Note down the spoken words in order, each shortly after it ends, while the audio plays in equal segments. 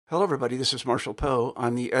Hello, everybody. This is Marshall Poe.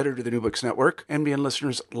 I'm the editor of the New Books Network. NBN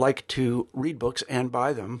listeners like to read books and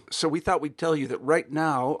buy them. So we thought we'd tell you that right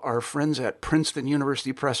now, our friends at Princeton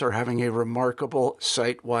University Press are having a remarkable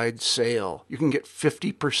site-wide sale. You can get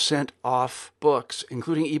 50% off books,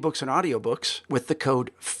 including ebooks and audiobooks, with the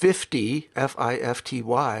code 50,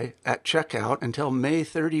 F-I-F-T-Y, at checkout until May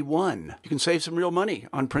 31. You can save some real money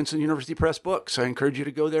on Princeton University Press books. I encourage you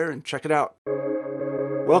to go there and check it out.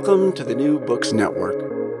 Welcome to the New Books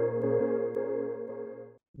Network.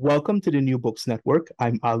 Welcome to the New Books Network.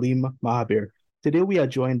 I'm Alim Mahabir. Today we are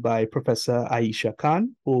joined by Professor Aisha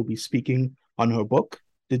Khan, who will be speaking on her book,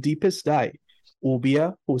 The Deepest Dive,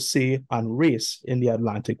 Obeah, Jose, and Race in the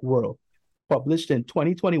Atlantic World, published in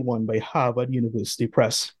 2021 by Harvard University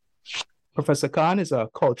Press. Professor Khan is a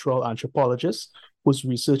cultural anthropologist whose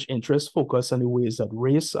research interests focus on the ways that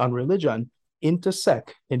race and religion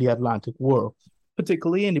intersect in the Atlantic world,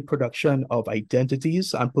 particularly in the production of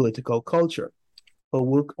identities and political culture. Her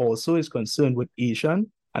work also is concerned with Asian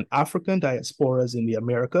and African diasporas in the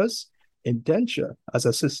Americas, indenture as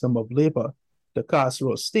a system of labor, the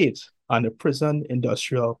carceral state, and the prison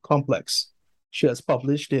industrial complex. She has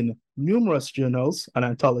published in numerous journals and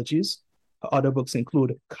anthologies. Her other books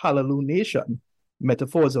include Callaloo Nation,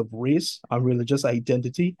 Metaphors of Race and Religious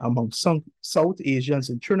Identity Among South Asians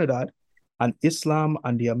in Trinidad, and Islam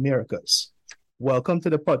and the Americas. Welcome to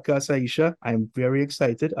the podcast, Aisha. I'm very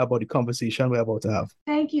excited about the conversation we're about to have.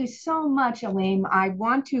 Thank you so much, Alim. I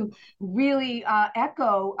want to really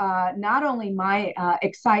echo not only my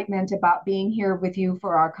excitement about being here with you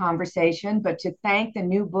for our conversation, but to thank the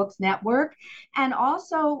New Books Network, and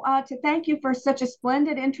also to thank you for such a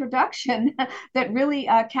splendid introduction that really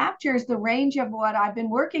captures the range of what I've been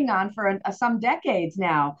working on for some decades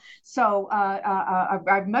now. So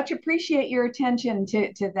I much appreciate your attention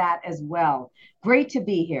to that as well. Great to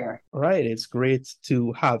be here. All right, it's great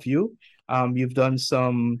to have you. You've done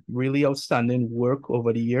some really outstanding work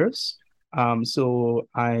over the years. So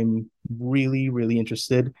I'm really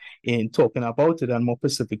interested in talking about it, and more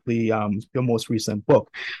specifically, your most recent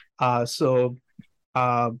book. So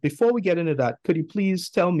before we get into that, could you please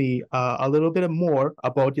tell me a little bit more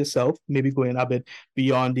about yourself, maybe going a bit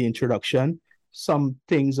beyond the introduction, some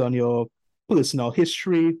things on your personal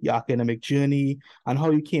history, your academic journey, and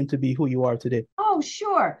how you came to be who you are today? Oh,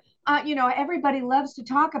 sure. Everybody loves to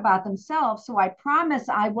talk about themselves, so I promise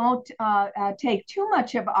I won't take too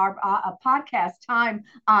much of our podcast time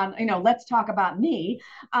on, let's talk about me.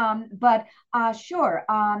 But sure,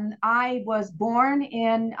 I was born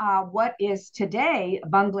in what is today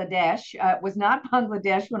Bangladesh. It was not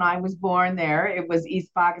Bangladesh when I was born there. It was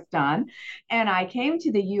East Pakistan. And I came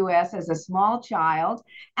to the U.S. as a small child.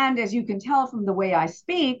 And as you can tell from the way I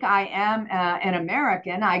speak, I am an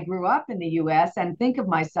American. I grew up in the U.S. and think of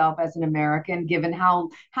myself as an American, given how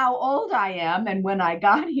old I am and when I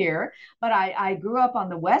got here. But I grew up on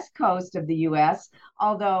the West Coast of the U.S.,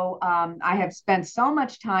 although I have spent so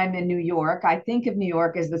much time in New York. I think of New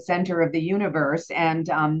York as the center of the universe, and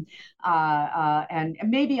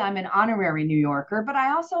maybe I'm an honorary New Yorker, but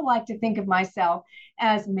I also like to think of myself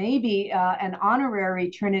as maybe an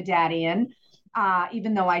honorary Trinidadian.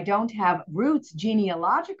 Even though I don't have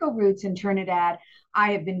genealogical roots in Trinidad,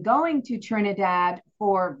 I have been going to Trinidad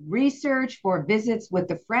for research, for visits with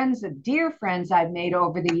the dear friends I've made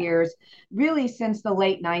over the years, really since the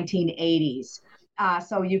late 1980s.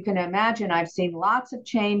 So you can imagine I've seen lots of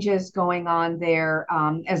changes going on there,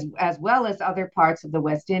 as well as other parts of the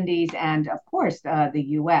West Indies and, of course, the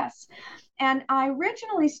U.S. And I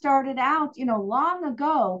originally started out, long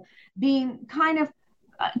ago, being kind of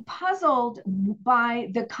puzzled by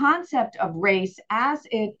the concept of race as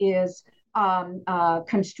it is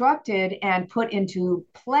constructed and put into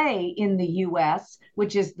play in the U.S.,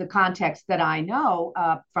 which is the context that I know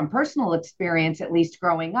from personal experience, at least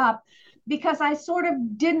growing up, because I sort of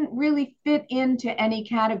didn't really fit into any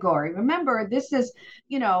category. Remember, this is,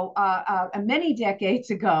 many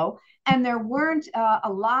decades ago, and there weren't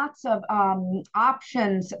lots of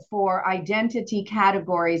options for identity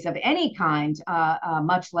categories of any kind,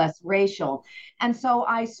 much less racial. And so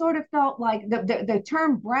I sort of felt like the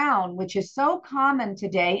term brown, which is so common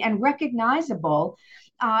today and recognizable,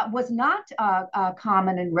 was not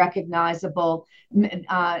common and recognizable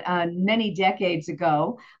many decades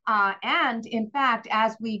ago. And in fact,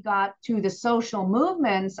 as we got to the social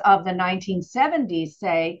movements of the 1970s,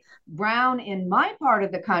 say, brown in my part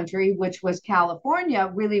of the country, which was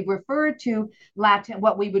California, really referred to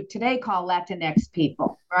what we would today call Latinx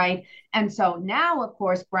people, right? And so now, of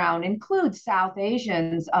course, brown includes South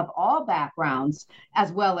Asians of all backgrounds,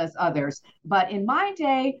 as well as others. But in my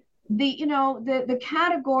day, the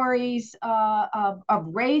categories of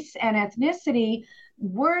race and ethnicity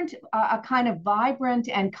weren't a kind of vibrant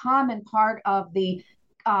and common part of the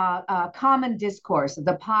common discourse,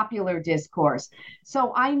 the popular discourse.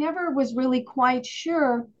 So I never was really quite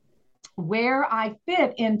sure where I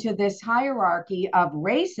fit into this hierarchy of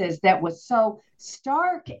races that was so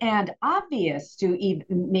stark and obvious to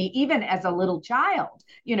me, even as a little child.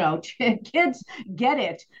 Kids get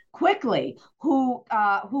it quickly who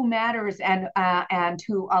matters and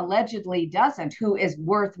who allegedly doesn't, who is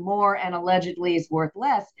worth more and allegedly is worth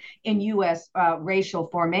less in U.S. Racial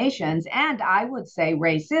formations, and I would say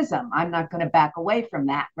racism. I'm not going to back away from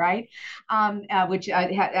that, right?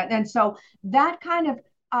 And so that kind of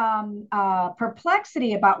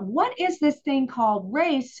perplexity about what is this thing called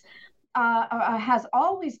race has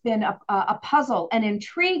always been a puzzle, an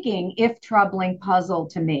intriguing, if troubling puzzle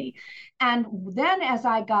to me. And then as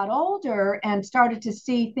I got older and started to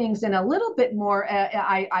see things in a little bit more,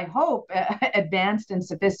 I hope, advanced and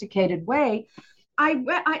sophisticated way,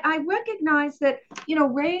 I recognize that,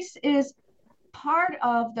 race is part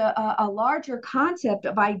of a larger concept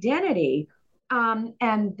of identity.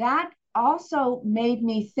 And that also made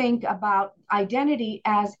me think about identity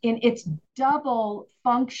as in its double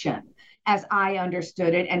function, as I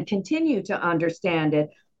understood it and continue to understand it.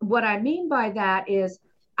 What I mean by that is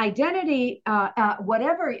identity,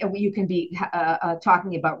 whatever you can be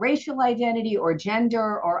talking about, racial identity or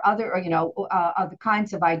gender or other, other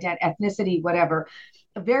kinds of ethnicity, whatever,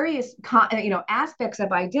 various, aspects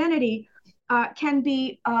of identity can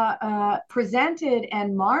be presented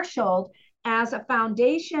and marshaled as a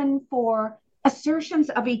foundation for assertions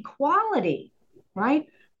of equality, right?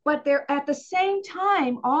 But they're at the same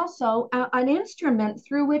time also an instrument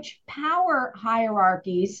through which power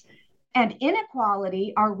hierarchies and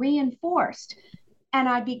inequality are reinforced. And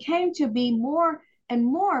I became to be more and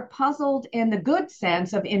more puzzled in the good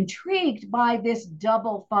sense of intrigued by this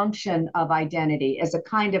double function of identity as a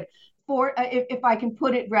kind of, if I can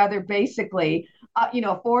put it rather basically,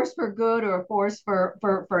 a force for good or a force for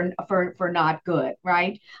not good,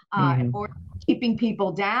 right? A force keeping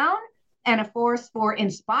people down and a force for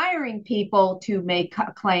inspiring people to make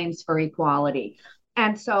claims for equality.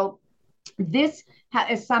 And so this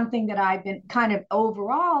is something that I've been kind of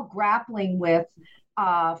overall grappling with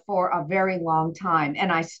for a very long time.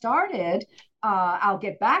 And I started, I'll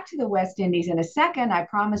get back to the West Indies in a second. I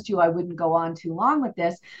promised you I wouldn't go on too long with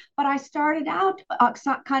this, but I started out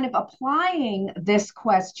kind of applying this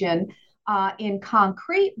question in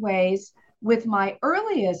concrete ways with my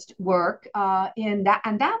earliest work and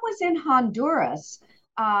that was in Honduras,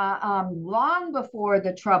 long before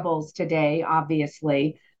the Troubles today,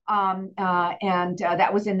 obviously. That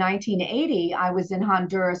was in 1980. I was in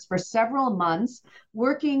Honduras for several months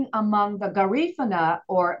working among the Garifuna,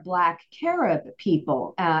 or Black Carib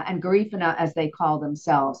people, and Garifuna as they call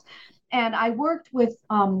themselves. And I worked with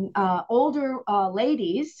older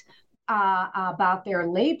ladies about their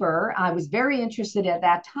labor. I was very interested at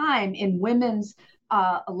that time in women's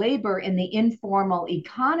labor in the informal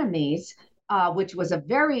economies, which was a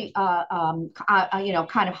very, kind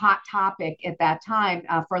of hot topic at that time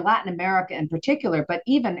for Latin America in particular, but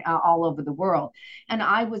even all over the world. And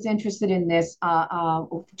I was interested in this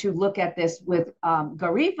to look at this with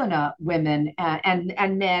Garifuna women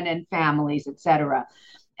and men and families, et cetera.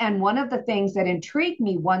 And one of the things that intrigued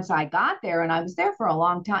me once I got there, and I was there for a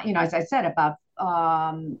long time, as I said, about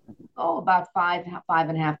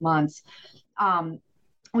 5.5 months,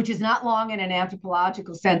 which is not long in an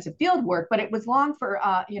anthropological sense of field work, but it was long for,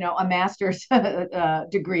 a master's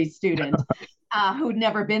degree student who'd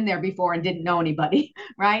never been there before and didn't know anybody,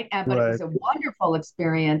 right? But It was a wonderful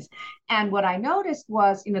experience. And what I noticed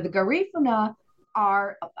was, the Garifuna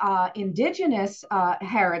are indigenous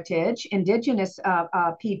heritage, indigenous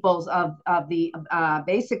peoples of the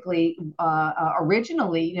basically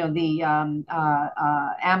originally, the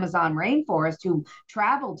Amazon rainforest who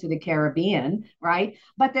traveled to the Caribbean, right?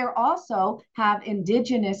 But they also have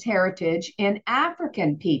indigenous heritage in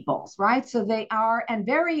African peoples, right? So they are, and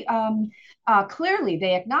very clearly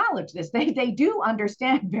they acknowledge this. They do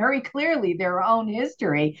understand very clearly their own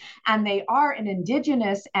history, and they are an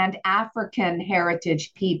indigenous and African heritage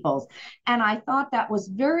peoples. And I thought that was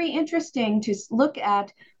very interesting to look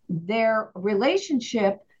at their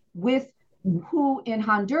relationship with who in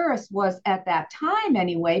Honduras was at that time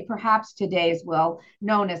anyway, perhaps today as well,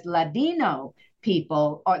 known as Ladino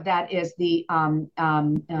people, or that is the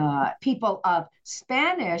people of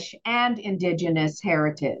Spanish and indigenous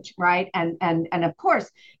heritage, right? And of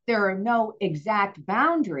course, there are no exact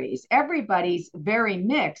boundaries. Everybody's very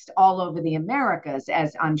mixed all over the Americas,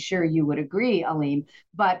 as I'm sure you would agree, Aleem.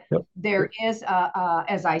 But Yep. there is,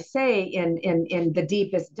 as I say in The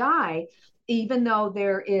Deepest Dye, even though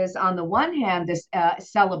there is, on the one hand, this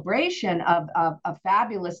celebration of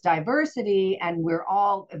fabulous diversity, and we're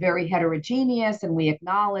all very heterogeneous, and we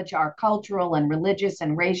acknowledge our cultural and religious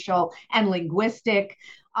and racial and linguistic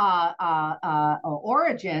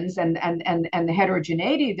origins and the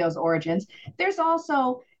heterogeneity of those origins, there's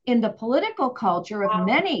also in the political culture of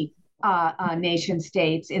many nation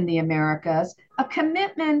states in the Americas a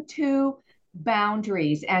commitment to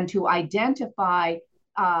boundaries and to identify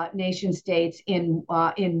nation states in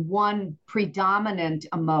one predominant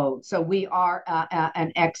mode. So we are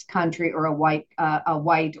an X country, or a white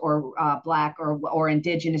or black or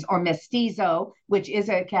indigenous or mestizo, which is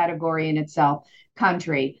a category in itself,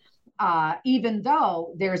 country. Even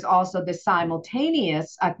though there's also the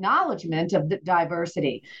simultaneous acknowledgement of the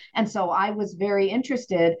diversity. And so I was very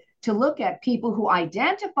interested to look at people who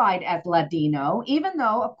identified as Ladino, even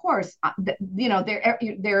though, of course,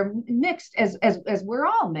 they're mixed as we're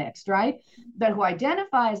all mixed, right? But who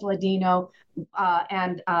identify as Ladino,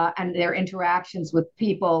 and their interactions with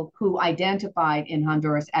people who identified in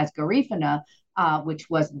Honduras as Garifuna, which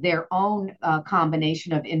was their own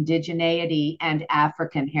combination of indigeneity and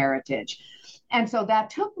African heritage. And so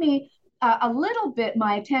that took me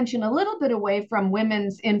my attention a little bit away from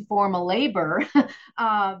women's informal labor,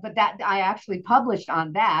 but that I actually published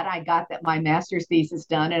on that. I got my master's thesis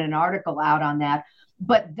done and an article out on that.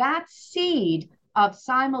 But that seed of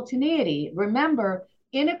simultaneity, remember,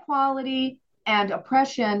 inequality and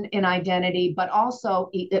oppression in identity, but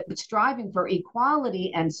also striving for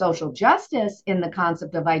equality and social justice in the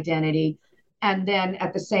concept of identity, and then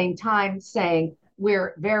at the same time saying,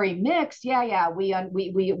 we're very mixed.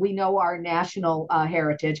 We know our national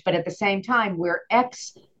heritage, but at the same time, we're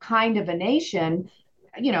X kind of a nation.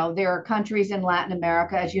 There are countries in Latin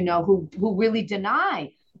America, as you know, who really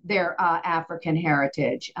deny their African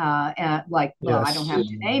heritage. I don't have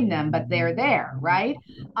to name them, but they're there, right?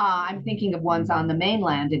 I'm thinking of ones on the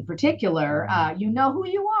mainland in particular. You know who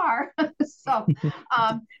you are. So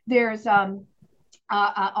there's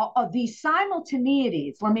these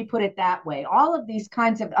simultaneities, let me put it that way, all of these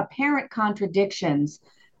kinds of apparent contradictions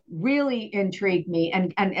really intrigued me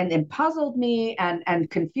and puzzled me and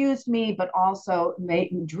confused me, but also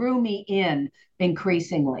drew me in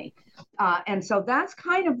increasingly. And so that's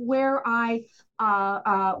kind of where I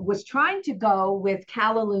was trying to go with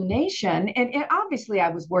Callaloo Nation. And obviously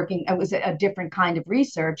it was a different kind of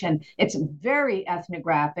research, and it's very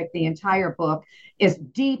ethnographic. The entire book is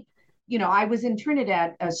deep. I was in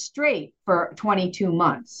Trinidad straight for 22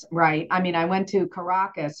 months, right? I mean, I went to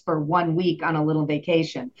Caracas for 1 week on a little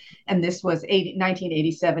vacation, and this was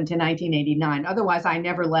 1987 to 1989. Otherwise, I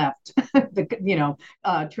never left,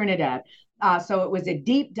 Trinidad. So it was a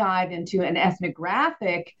deep dive into an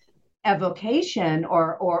ethnographic evocation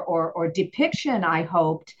or depiction, I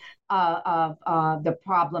hoped, of the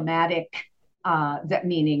problematic. That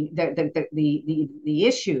meaning the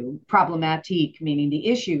issue, problematique, meaning the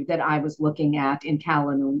issue that I was looking at in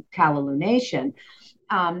Callaloo Nation.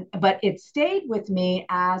 But it stayed with me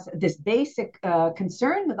as this basic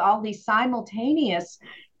concern with all these simultaneous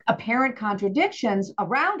apparent contradictions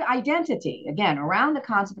around identity. Again, around the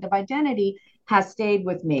concept of identity has stayed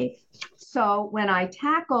with me. So when I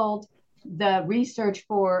tackled the research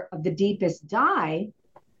for The Deepest Dye,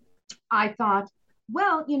 I thought,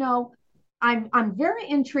 well, I'm very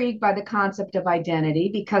intrigued by the concept of identity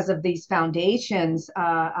because of these foundations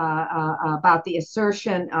about the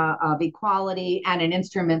assertion of equality and an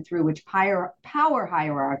instrument through which power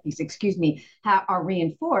hierarchies, are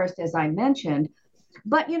reinforced, as I mentioned.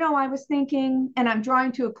 But, I was thinking, and I'm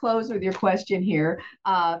drawing to a close with your question here.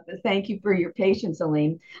 Thank you for your patience,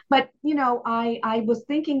 Aleem. But, I was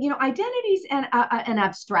thinking, identity is an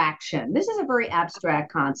abstraction. This is a very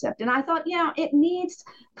abstract concept. And I thought, it needs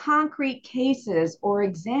concrete cases or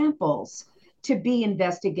examples to be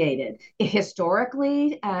investigated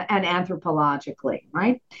historically and anthropologically,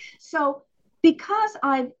 right? So because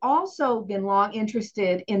I've also been long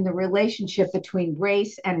interested in the relationship between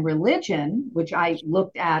race and religion, which I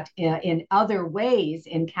looked at in other ways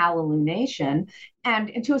in Callaloo Nation,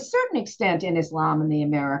 and to a certain extent in Islam in the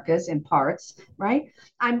Americas in parts, right?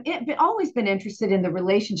 I've always been interested in the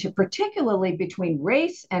relationship, particularly between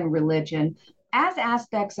race and religion as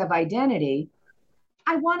aspects of identity.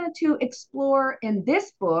 I wanted to explore in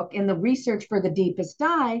this book, in the research for The Deepest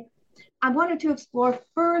Dye, I wanted to explore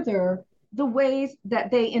further the ways that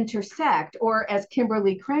they intersect, or as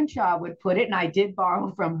Kimberly Crenshaw would put it, and I did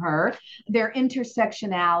borrow from her, their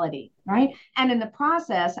intersectionality, right? And in the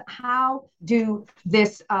process, how do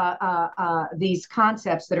these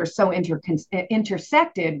concepts that are so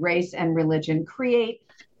intersected, race and religion, create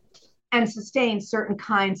and sustain certain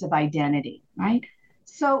kinds of identity, right?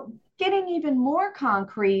 So getting even more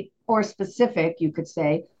concrete or specific, you could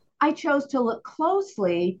say, I chose to look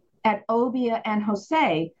closely at Obeah and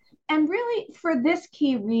Jose. And really, for this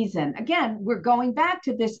key reason, again, we're going back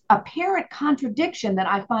to this apparent contradiction that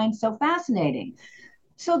I find so fascinating.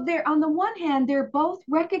 So, they're, on the one hand, they're both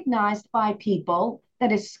recognized by people,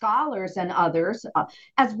 that is, scholars and others,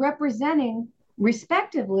 as representing,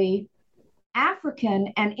 respectively,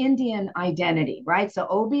 African and Indian identity, right? So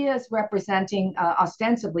Obeah is representing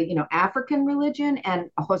ostensibly, African religion, and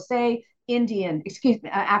Jose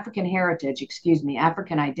African heritage,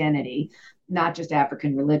 African identity, not just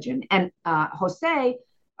African religion. And Jose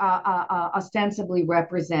ostensibly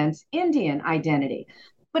represents Indian identity.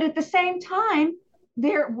 But at the same time,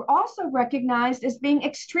 they're also recognized as being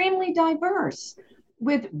extremely diverse,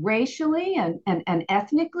 with racially and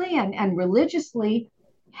ethnically and religiously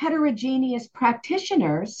heterogeneous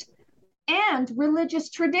practitioners and religious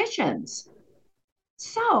traditions.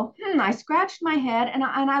 So I scratched my head, and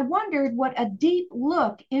I wondered what a deep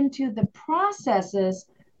look into the processes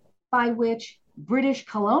by which British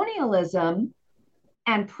colonialism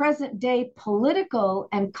and present day political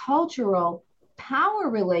and cultural power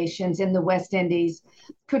relations in the West Indies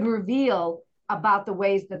could reveal about the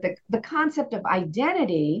ways that the concept of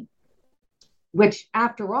identity, which,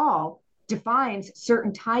 after all, defines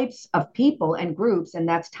certain types of people and groups, and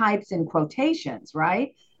that's types in quotations,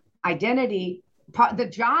 right? Identity, the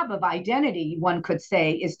job of identity, one could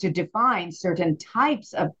say, is to define certain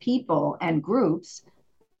types of people and groups.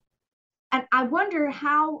 And I wonder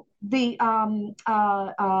how this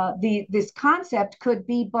concept could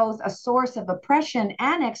be both a source of oppression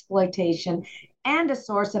and exploitation, and a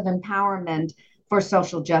source of empowerment for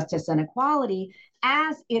social justice and equality,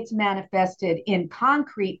 as it's manifested in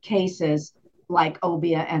concrete cases like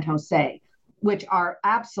Obeah and Jose, which are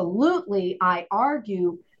absolutely, I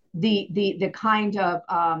argue, the kind of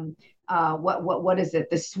what is it?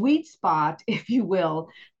 The sweet spot, if you will,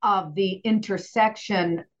 of the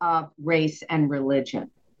intersection of race and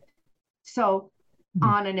religion. So,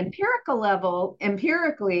 on an empirical level,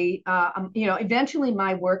 eventually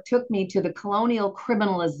my work took me to the colonial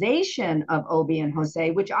criminalization of Obeah and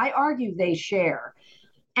Jose, which I argue they share.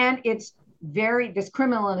 And this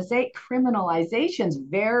criminalization's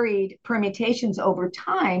varied permutations over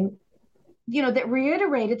time, that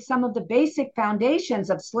reiterated some of the basic foundations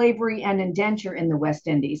of slavery and indenture in the West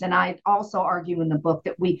Indies. And I also argue in the book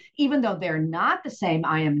that even though they're not the same,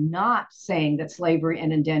 I am not saying that slavery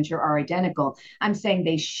and indenture are identical. I'm saying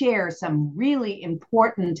they share some really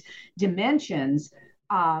important dimensions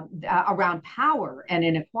around power and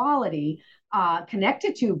inequality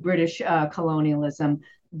connected to British colonialism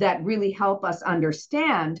that really help us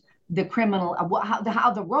understand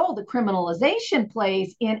how the role the criminalization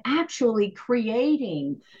plays in actually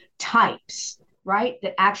creating types, right?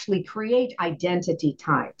 That actually create identity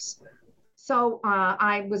types. So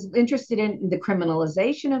I was interested in the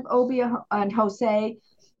criminalization of Obeah and Jose,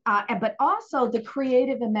 but also the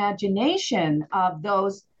creative imagination of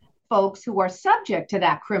those folks who are subject to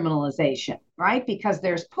that criminalization, right? Because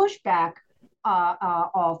there's pushback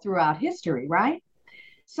all throughout history, right?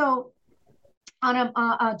 So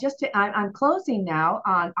I'm closing now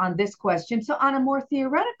on this question. So on a more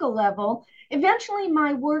theoretical level, eventually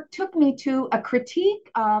my work took me to a critique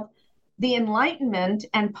of the Enlightenment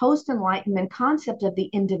and post-Enlightenment concept of the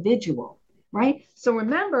individual, right? So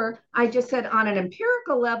remember, I just said on an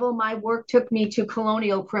empirical level, my work took me to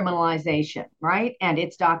colonial criminalization, right? And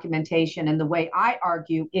its documentation, and the way I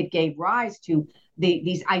argue it gave rise to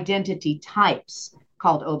these identity types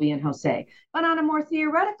called Obeah and Jose. But on a more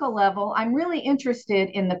theoretical level, I'm really interested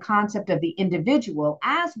in the concept of the individual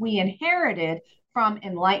as we inherited from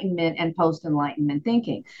Enlightenment and post-Enlightenment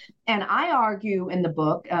thinking. And I argue in the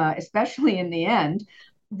book, especially in the end,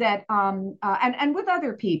 that and with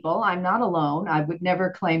other people, I'm not alone. I would never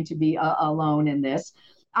claim to be alone in this.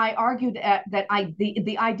 I argue that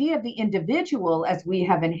the idea of the individual as we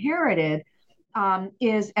have inherited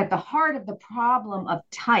is at the heart of the problem of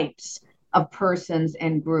types of persons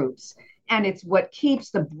and groups. And it's what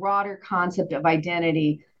keeps the broader concept of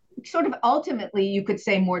identity sort of ultimately, you could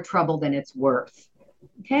say, more trouble than it's worth.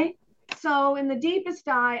 Okay? So in The Deepest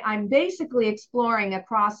Eye, I'm basically exploring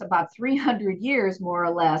across about 300 years, more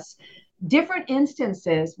or less, different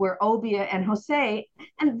instances where Obeah and Jose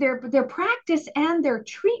and their practice and their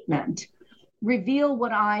treatment reveal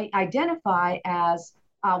what I identify as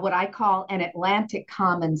what I call an Atlantic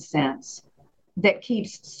common sense that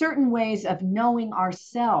keeps certain ways of knowing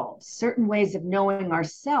ourselves,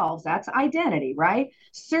 that's identity, right?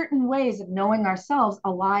 Certain ways of knowing ourselves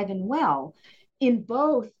alive and well in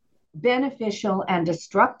both beneficial and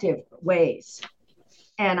destructive ways.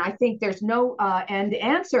 And I think there's no end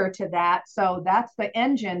answer to that. So that's the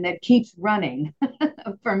engine that keeps running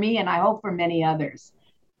for me, and I hope for many others.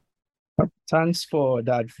 Thanks for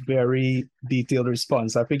that very detailed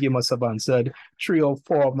response. I think you must have answered 3 or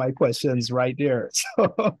 4 of my questions right there.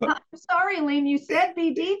 So, I'm sorry, Liam, you said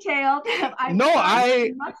be detailed. I love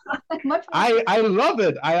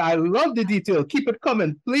it. I love the detail. Keep it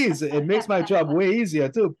coming, please. It makes my job way easier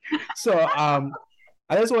too. So I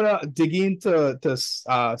just want to dig into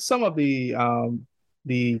some of the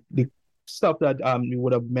stuff that you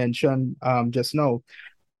would have mentioned just now.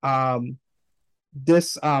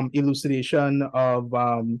 This elucidation of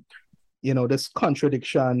this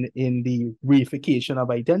contradiction in the reification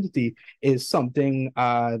of identity is something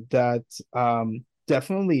that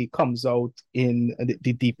definitely comes out in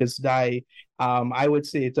the deepest dye. I would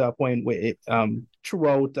say to a point where it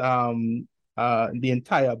throughout the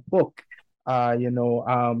entire book,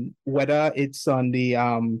 whether it's on the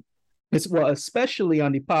especially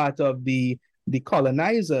on the part of the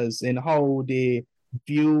colonizers and how they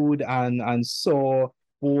viewed and saw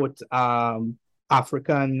both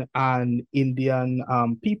African and Indian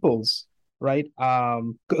peoples, right?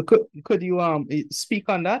 Could you speak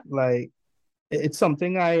on that? Like, it's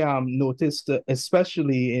something I noticed,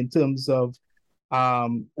 especially in terms of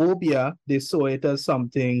Obeah. They saw it as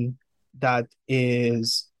something that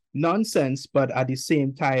is nonsense, but at the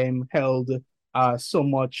same time held so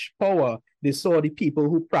much power. They saw the people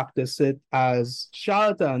who practice it as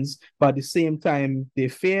charlatans, but at the same time, they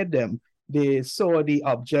feared them. They saw the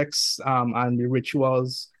objects and the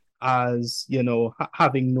rituals as,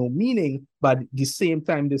 having no meaning, but at the same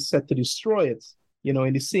time, they set to destroy it.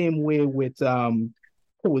 In the same way with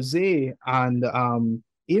Jose and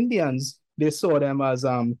Indians, they saw them as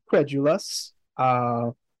credulous,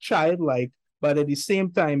 childlike, but at the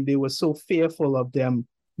same time, they were so fearful of them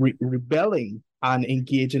rebelling and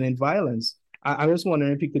engaging in violence. I was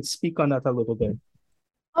wondering if you could speak on that a little bit.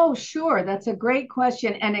 Oh, sure. That's a great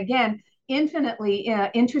question. And again, infinitely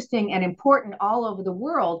interesting and important all over the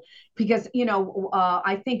world because,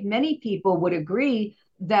 I think many people would agree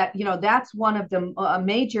that, that's one of the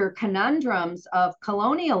major conundrums of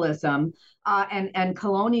colonialism and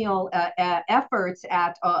colonial efforts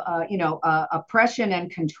at, oppression and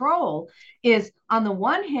control is on the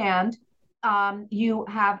one hand, you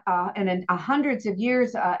have hundreds of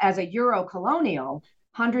years as a Euro-colonial,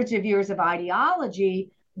 hundreds of years of ideology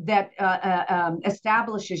that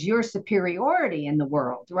establishes your superiority in the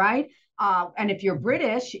world, right? And if you're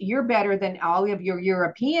British, you're better than all of your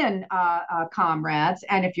European comrades.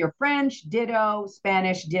 And if you're French, ditto,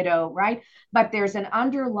 Spanish, ditto, right? But there's an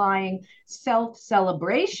underlying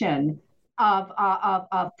self-celebration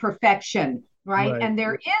of perfection, right? And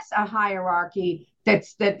there is a hierarchy that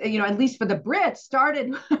at least for the Brits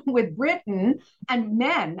started with Britain and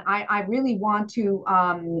men. I really want to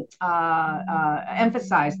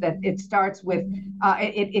emphasize that it starts with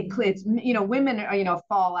it's women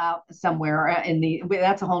fall out somewhere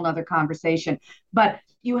that's a whole nother conversation. But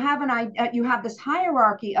you have this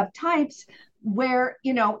hierarchy of types where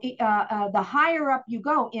the higher up you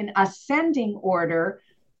go in ascending order,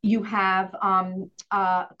 you have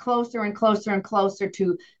closer and closer and closer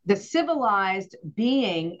to the civilized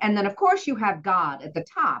being. And then, of course, you have God at the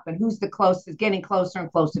top. And who's the closest, getting closer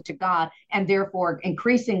and closer to God, and therefore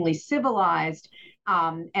increasingly civilized.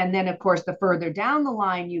 And then, of course, the further down the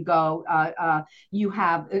line you go, you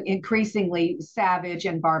have increasingly savage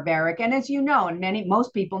and barbaric. And as you know, and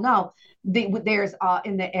most people know, there's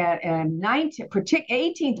in the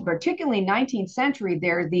 18th, particularly 19th century,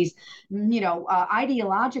 there are these,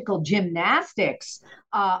 ideological gymnastics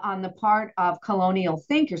on the part of colonial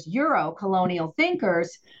thinkers, Euro-colonial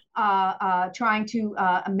thinkers, trying to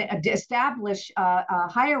establish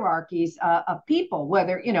hierarchies of people,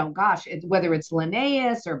 whether, whether it's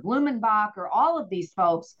Linnaeus or Blumenbach or all of these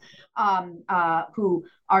folks who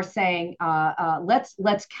are saying,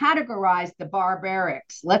 let's categorize the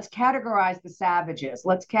barbarics, let's categorize the savages,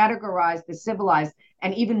 let's categorize the civilized.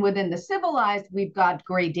 And even within the civilized, we've got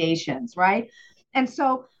gradations, right? And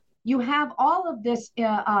so you have all of this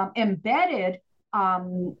embedded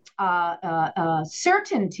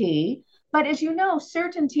certainty But as you know,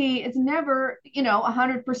 certainty is never,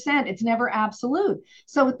 100%. It's never absolute.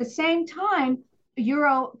 So at the same time,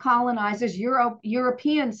 Euro colonizers,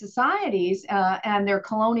 European societies, and their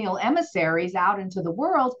colonial emissaries out into the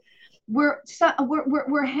world,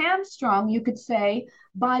 we're hamstrung, you could say,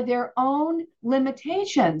 by their own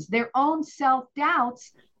limitations, their own self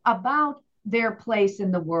doubts about their place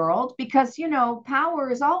in the world, because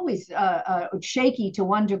power is always shaky to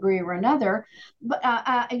one degree or another, but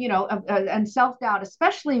and self-doubt,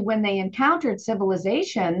 especially when they encountered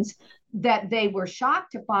civilizations that they were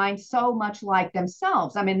shocked to find so much like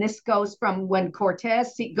themselves. I mean, this goes from when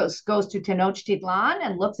Cortez goes to Tenochtitlan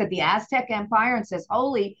and looks at the Aztec Empire and says,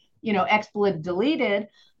 holy, expletive deleted,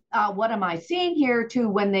 what am I seeing here, to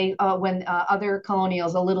when other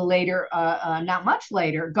colonials a little later, not much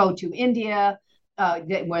later, go to India,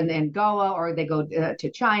 when in Goa, or they go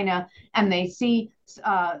to China, and they see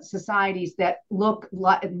societies that look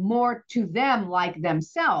more to them like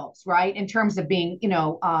themselves, right? In terms of being,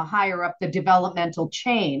 higher up the developmental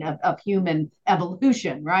chain of human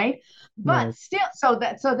evolution, right? But Right. still, so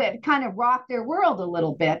that kind of rocked their world a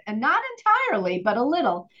little bit, and not entirely, but a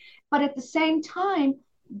little. But at the same time,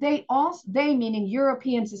 they meaning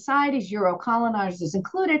European societies, Euro colonizers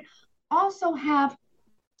included, also have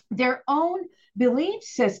their own belief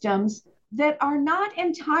systems that are not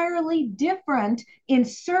entirely different in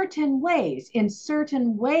certain ways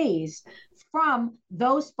from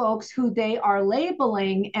those folks who they are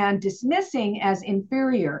labeling and dismissing as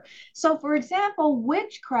inferior. So, for example,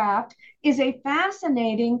 witchcraft is a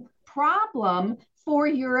fascinating problem for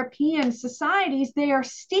European societies. They are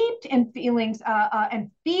steeped in feelings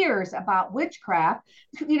and fears about witchcraft.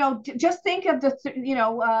 Just think of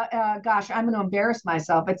gosh, I'm going to embarrass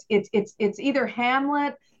myself. It's either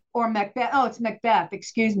Hamlet or Macbeth. Oh, it's Macbeth,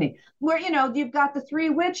 excuse me. Where, you've got the three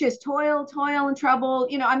witches, toil, and trouble.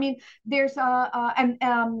 I mean, there's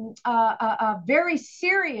a very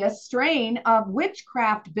serious strain of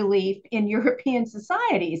witchcraft belief in European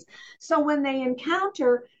societies. So when they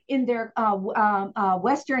encounter in their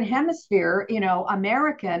Western Hemisphere,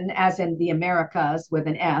 American, as in the Americas with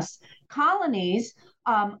an S, colonies,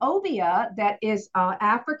 obeah that is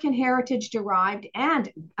African heritage derived,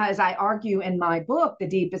 and as I argue in my book, The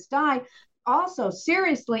Deepest Dye, also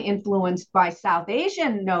seriously influenced by South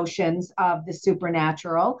Asian notions of the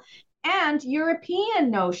supernatural and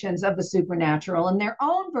European notions of the supernatural and their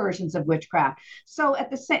own versions of witchcraft. So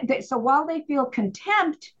so while they feel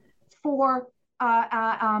contempt for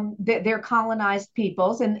their colonized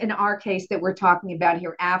peoples, and in our case that we're talking about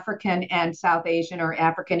here, African and South Asian, or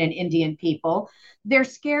African and Indian people, they're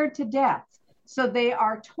scared to death. So they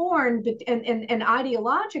are torn, and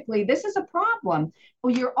ideologically, this is a problem.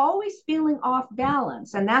 Well, you're always feeling off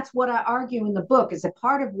balance. And that's what I argue in the book, is a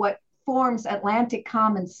part of what forms Atlantic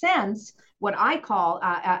common sense. What I call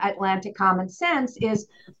Atlantic common sense is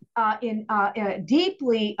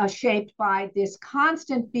deeply shaped by this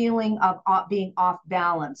constant feeling of being off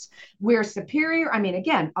balance. We're superior. I mean,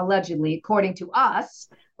 again, allegedly, according to us,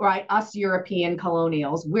 right, us European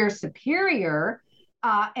colonials, we're superior,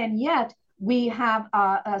 and yet we have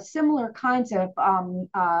similar kinds of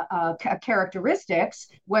characteristics,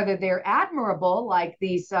 whether they're admirable, like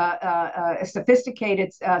these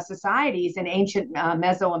sophisticated societies in ancient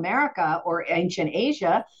Mesoamerica or ancient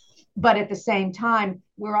Asia. But at the same time,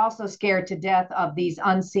 we're also scared to death of these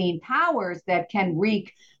unseen powers that can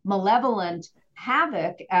wreak malevolent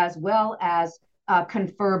havoc, as well as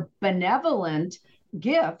confer benevolent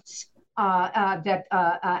gifts that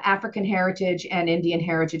African heritage and Indian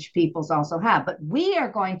heritage peoples also have. But we are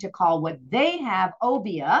going to call what they have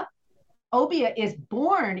obeah. Obeah is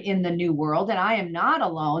born in the New World, and I am not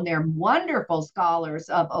alone. There are wonderful scholars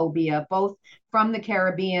of obeah, both from the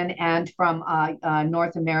Caribbean and from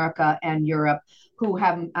North America and Europe, who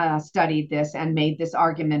have studied this and made this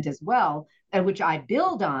argument as well, which I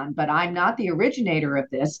build on. But I'm not the originator of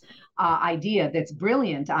this idea. That's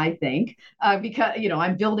brilliant, I think, because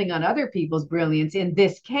I'm building on other people's brilliance in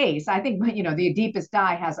this case. I think The Deepest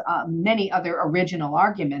Dye has many other original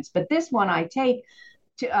arguments, but this one I take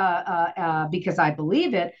because I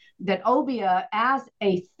believe it, that obeah as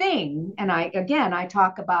a thing, and I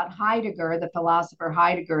talk about Heidegger, the philosopher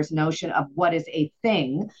Heidegger's notion of what is a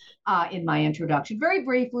thing in my introduction, very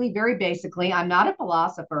briefly, very basically. I'm not a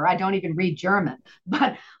philosopher. I don't even read German,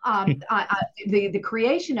 but the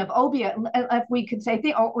creation of obeah, if we could say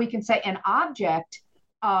thing, or we can say an object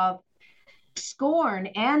of scorn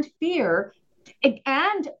and fear,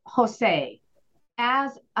 and Jose,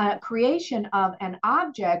 as a creation of an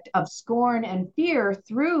object of scorn and fear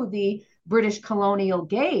through the British colonial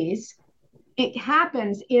gaze, it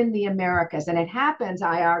happens in the Americas, and it happens,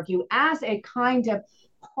 I argue, as a kind of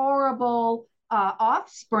horrible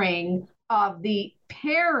offspring of the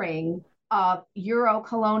pairing of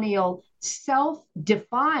Euro-colonial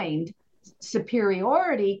self-defined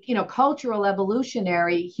superiority, cultural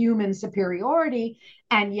evolutionary human superiority,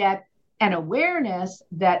 and yet an awareness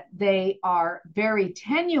that they are very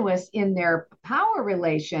tenuous in their power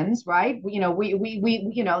relations, right?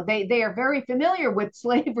 They are very familiar with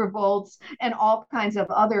slave revolts and all kinds of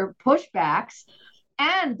other pushbacks,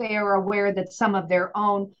 and they are aware that some of their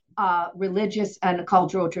own religious and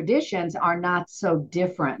cultural traditions are not so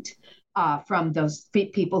different from those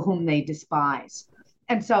people whom they despise.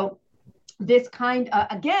 And so this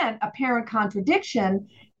again, apparent contradiction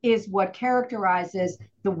is what characterizes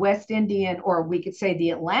the West Indian, or we could say the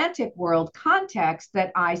Atlantic world context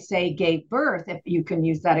that I say gave birth, if you can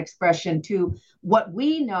use that expression, to what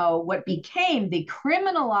we know, what became the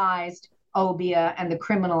criminalized Obeah and the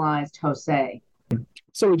criminalized Jose.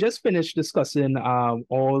 So we just finished discussing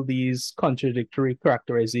all these contradictory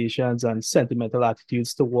characterizations and sentimental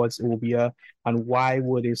attitudes towards Obeah and why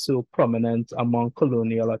were they so prominent among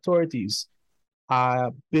colonial authorities.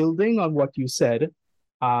 Building on what you said,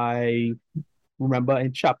 I remember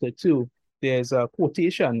in chapter 2, there's a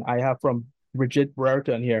quotation I have from Bridget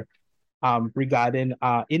Brereton here regarding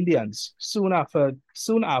Indians. Soon after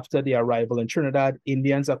their arrival in Trinidad,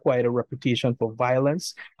 Indians acquired a reputation for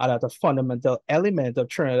violence, and that a fundamental element of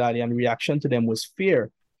Trinidadian reaction to them was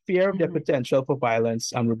fear of their potential for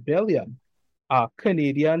violence and rebellion.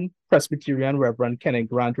 Canadian Presbyterian Reverend Kenneth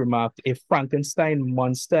Grant remarked, a Frankenstein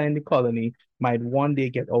monster in the colony might one day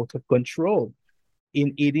get out of control. In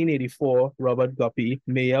 1884, Robert Guppy,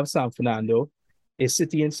 mayor of San Fernando, a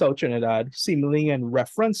city in South Trinidad, seemingly in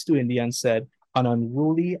reference to Indians, said, an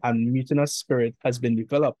unruly and mutinous spirit has been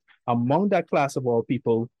developed among that class of all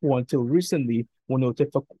people who until recently were noted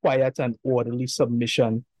for quiet and orderly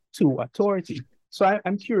submission to authority. So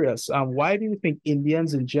I'm curious, why do you think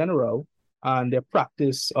Indians in general and their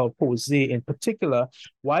practice of Jose in particular,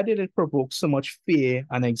 why did it provoke so much fear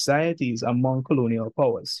and anxieties among colonial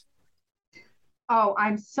powers? Oh,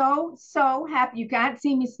 I'm so happy. You can't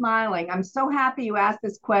see me smiling. I'm so happy you asked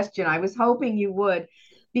this question. I was hoping you would,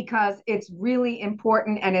 because it's really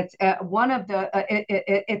important, and it's one of the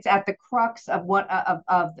it's at the crux of what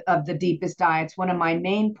of the deepest dye. It's one of my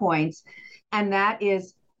main points, and that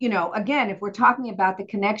is, again, if we're talking about the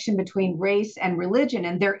connection between race and religion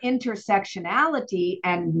and their intersectionality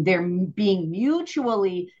and their being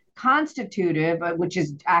mutually constitutive, which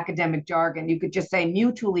is academic jargon, you could just say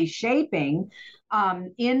mutually shaping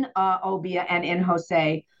in Obeah and in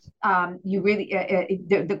Jose. You really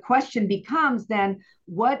the question becomes then,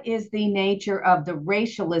 what is the nature of the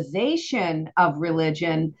racialization of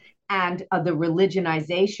religion and the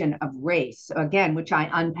religionization of race, again, which I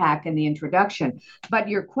unpack in the introduction. But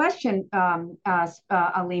your question,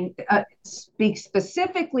 Aleem, speaks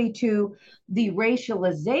specifically to the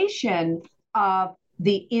racialization of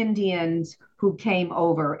the Indians who came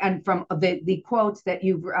over, and from the quotes that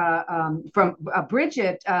you've from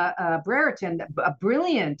Bridget Brereton, a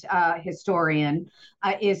brilliant historian,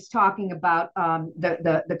 is talking about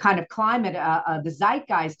the kind of climate, the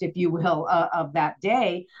zeitgeist, if you will, of that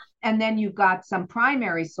day. And then you've got some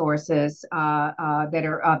primary sources that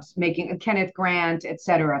are making Kenneth Grant, et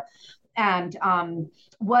cetera. And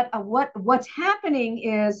what's happening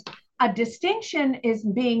is a distinction is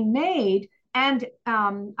being made and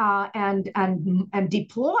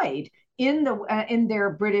deployed in their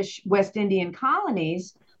British West Indian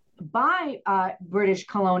colonies by British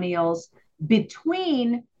colonials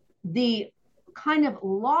between the kind of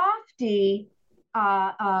lofty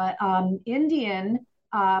Indian,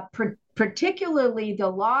 particularly the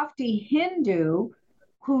lofty Hindu,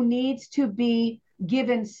 who needs to be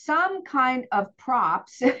given some kind of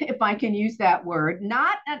props, if I can use that word,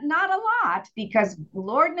 not a lot, because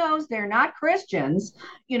Lord knows they're not Christians,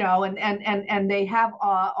 and they have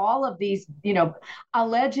all of these,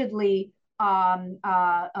 allegedly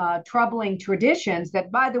troubling traditions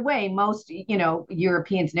that, by the way, most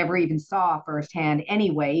Europeans never even saw firsthand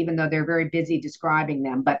anyway, even though they're very busy describing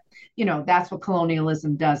them. But that's what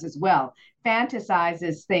colonialism does as well.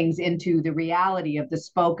 Fantasizes things into the reality of the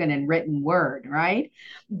spoken and written word, right?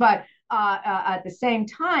 But at the same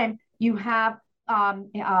time, you have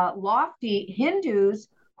lofty Hindus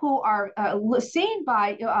who are seen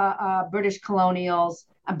by British colonials,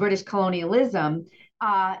 British colonialism,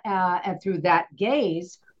 through that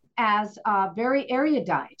gaze as very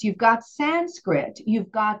erudite. You've got Sanskrit,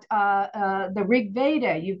 you've got the Rig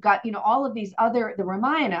Veda, you've got, all of these other, the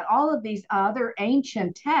Ramayana, all of these other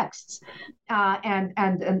ancient texts,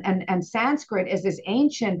 and Sanskrit is this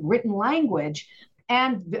ancient written language,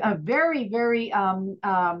 and a very, very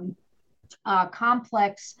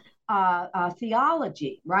complex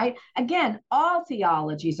theology, right? Again, all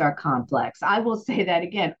theologies are complex. I will say that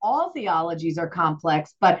again, all theologies are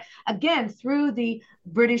complex, but again, through the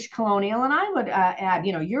British colonial, and I would add,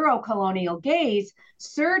 Euro-colonial gaze,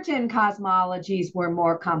 certain cosmologies were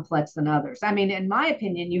more complex than others. I mean, in my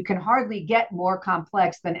opinion, you can hardly get more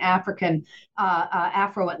complex than African,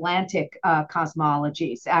 Afro-Atlantic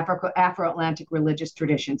cosmologies, Afro-Atlantic religious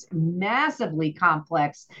traditions, massively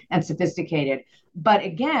complex and sophisticated. But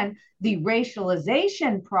again, the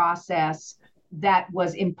racialization process that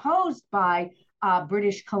was imposed by the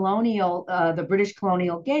British colonial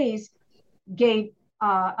gaze gave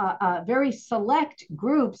very select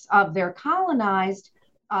groups of their colonized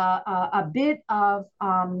a bit of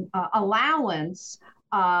allowance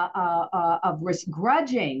of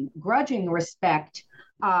grudging respect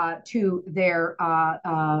to their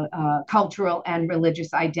cultural and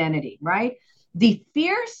religious identity, right? The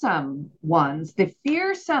fearsome ones, the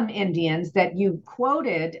fearsome Indians that you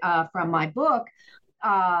quoted from my book,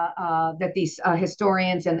 that these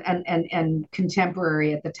historians and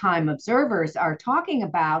contemporary at the time observers are talking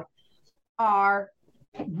about, are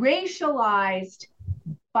racialized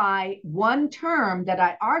by one term that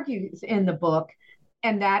I argue in the book,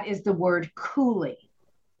 and that is the word coolie.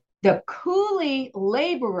 The coolie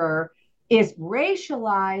laborer is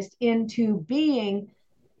racialized into being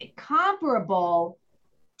comparable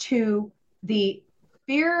to the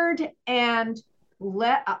feared and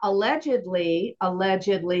allegedly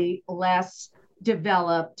less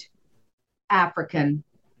developed African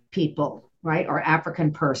people, right? Or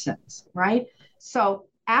African persons, right? So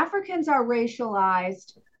Africans are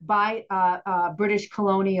racialized by British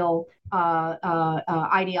colonial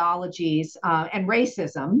ideologies and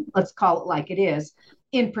racism, let's call it like it is,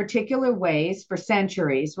 in particular ways for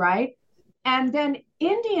centuries, right? And then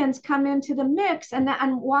Indians come into the mix, and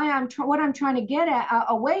what I'm trying to get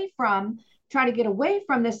away from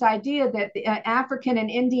this idea that the African and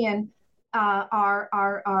Indian are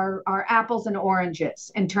apples and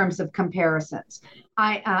oranges in terms of comparisons.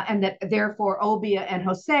 And that therefore Obeah and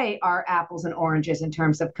Jose are apples and oranges in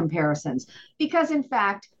terms of comparisons, because in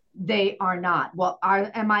fact they are not. Well,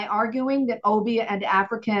 am I arguing that Obeah and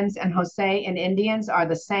Africans and Jose and Indians are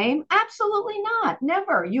the same? Absolutely not.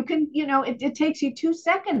 Never. You can, it takes you 2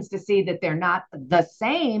 seconds to see that they're not the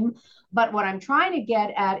same. But what I'm trying to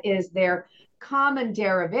get at is their common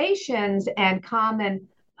derivations and common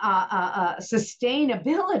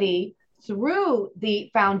sustainability through the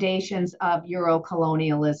foundations of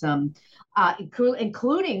Euro-colonialism,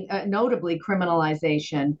 including notably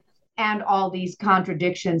criminalization, and all these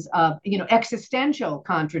contradictions of, existential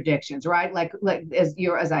contradictions, right? Like as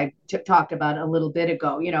I talked about a little bit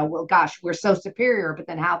ago, well, gosh, we're so superior, but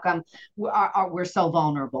then how come we're so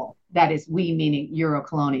vulnerable? That is, we meaning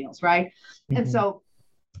Euro-colonials, right? Mm-hmm. And so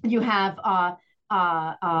you have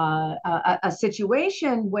a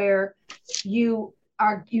situation where you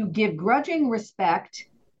give grudging respect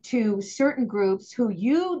to certain groups who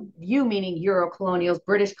you meaning Euro-colonials,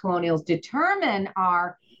 British colonials, determine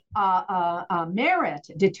are merit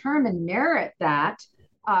that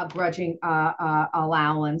grudging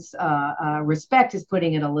allowance. Respect is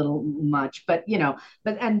putting it a little much, but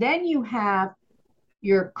and then you have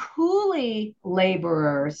your coolie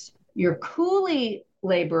laborers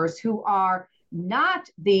who are not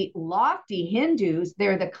the lofty Hindus.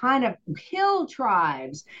 They're the kind of hill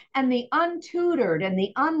tribes and the untutored and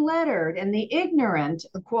the unlettered and the ignorant,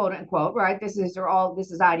 quote unquote, right? This is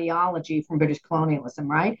ideology from British colonialism,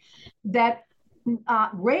 right? That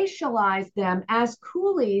racialize them as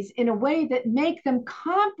coolies in a way that make them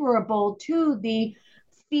comparable to the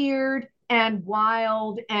feared and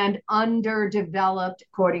wild and underdeveloped,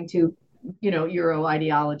 according to, Euro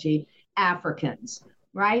ideology, Africans.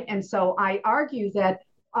 Right. And so I argue that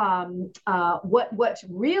what's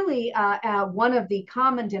really one of the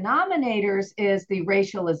common denominators is the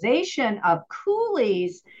racialization of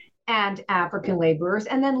coolies and African laborers.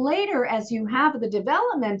 And then later, as you have the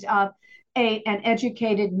development of an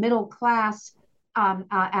educated middle class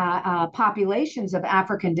populations of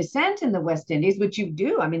African descent in the West Indies, which you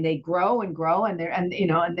do. I mean, they grow and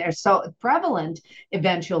they're so prevalent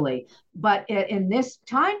eventually. But in this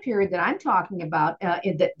time period that I'm talking about,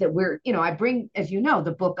 that we're, I bring, as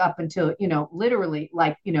the book up until, literally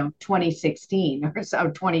like, 2016 or so,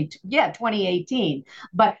 2018.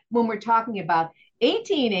 But when we're talking about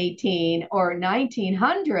 1818 or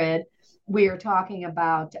 1900, we are talking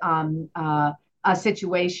about a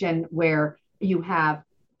situation where you have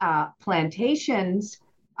plantations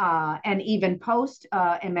and even post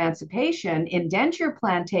emancipation indenture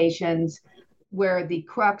plantations where the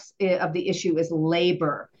crux of the issue is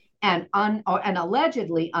labor and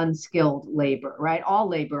allegedly unskilled labor, right? All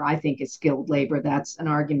labor, I think, is skilled labor. That's an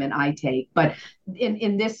argument I take. But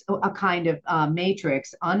in this a kind of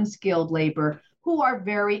matrix, unskilled labor who are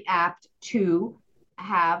very apt to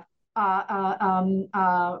have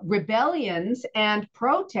rebellions and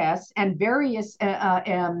protests and various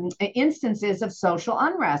instances of social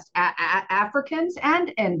unrest, Africans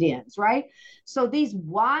and Indians, right? So these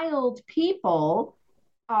wild people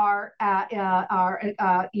are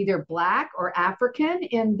either Black or African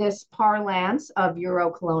in this parlance of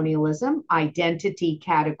Eurocolonialism, identity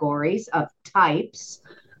categories of types,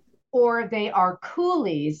 or they are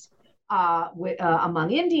coolies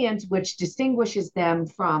among Indians, which distinguishes them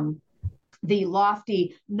from the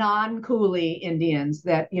lofty non-coolie Indians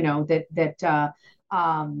that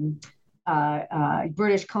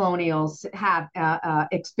British colonials have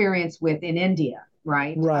experience with in India,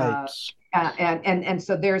 right? Right. And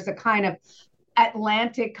so there's a kind of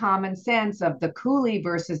Atlantic common sense of the coolie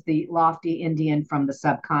versus the lofty Indian from the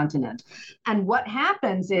subcontinent. And what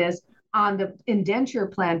happens is on the indenture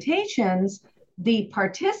plantations, the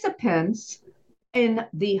participants in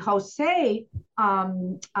the Jose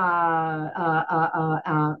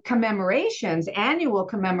commemorations, annual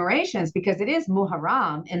commemorations, because it is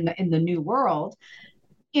Muharram in the New World,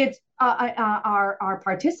 it's are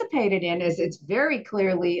participated in, as it's very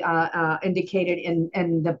clearly indicated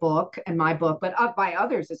in the book, in my book, but by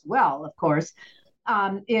others as well, of course.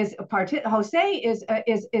 Jose is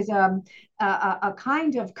a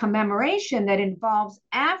kind of commemoration that involves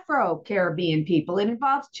Afro-Caribbean people. It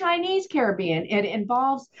involves Chinese Caribbean. It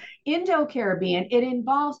involves Indo-Caribbean. It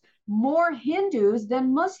involves more Hindus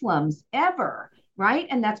than Muslims ever, right?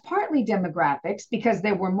 And that's partly demographics, because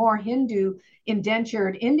there were more Hindu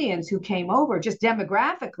indentured Indians who came over just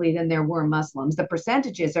demographically than there were Muslims. The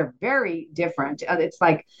percentages are very different. It's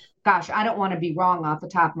like, gosh, I don't want to be wrong off the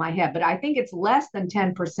top of my head, but I think it's less than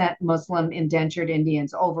 10% Muslim indentured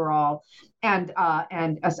Indians overall. And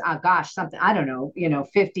gosh, something, I don't know,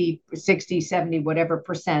 50, 60, 70, whatever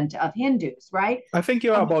percent of Hindus, right? I think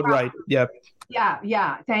you're about right. Yep.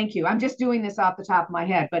 Yeah. Thank you. I'm just doing this off the top of my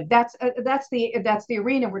head, but that's the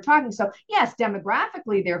arena we're talking. So yes,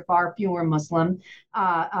 demographically, there are far fewer Muslim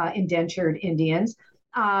indentured Indians,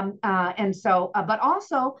 and so, but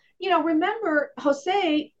also, remember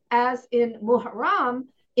Jose, as in Muharram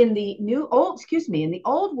in the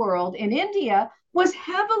old world in India, was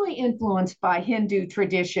heavily influenced by Hindu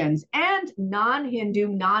traditions and non-Hindu,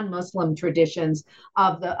 non-Muslim traditions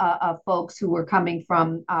of the folks who were coming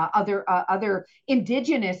from other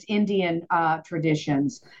indigenous Indian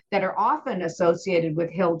traditions that are often associated with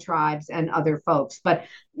hill tribes and other folks. But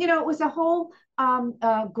it was a whole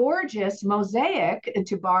gorgeous mosaic,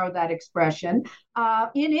 to borrow that expression,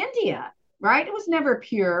 in India, right? It was never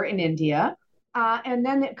pure in India. And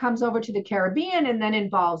then it comes over to the Caribbean and then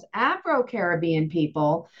involves Afro-Caribbean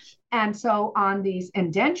people. And so on these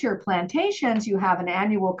indenture plantations, you have an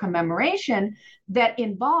annual commemoration that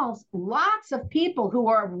involves lots of people who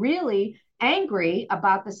are really angry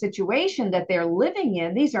about the situation that they're living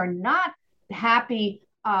in. These are not happy,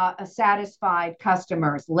 satisfied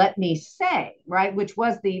customers, let me say, right? Which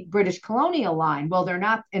was the British colonial line. Well, they're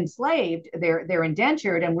not enslaved, they're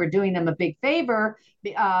indentured, and we're doing them a big favor,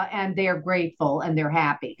 and they're grateful and they're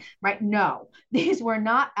happy, right? No, these were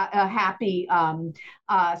not happy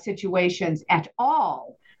situations at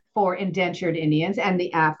all for indentured Indians and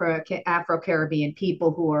the Afro-Caribbean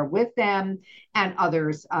people who are with them and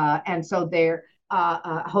others. And so they're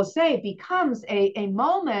Jose becomes a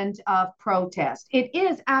moment of protest. It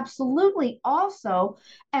is absolutely also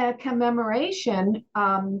a commemoration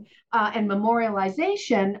and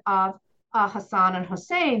memorialization of Hassan and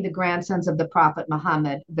Hussein, the grandsons of the Prophet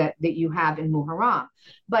Muhammad, that you have in Muharram.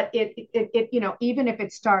 But it even if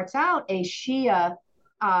it starts out a Shia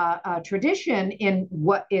tradition in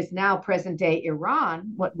what is now present day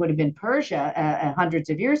Iran, what would have been Persia hundreds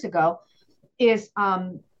of years ago, is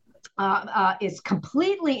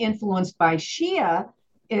completely influenced by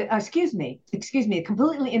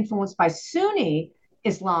completely influenced by Sunni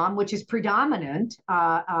Islam, which is predominant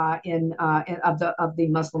of the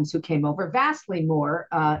Muslims who came over, vastly more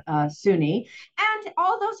Sunni, and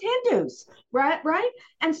all those Hindus, right?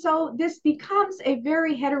 And so this becomes a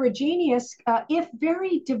very heterogeneous, if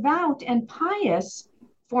very devout and pious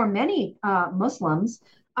for many Muslims,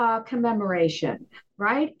 commemoration,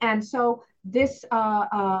 right? And so this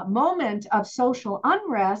moment of social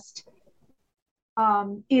unrest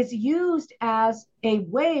is used as a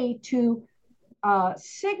way to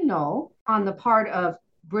signal on the part of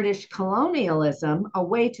British colonialism, a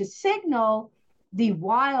way to signal the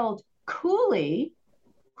wild coolie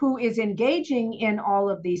who is engaging in all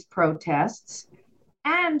of these protests.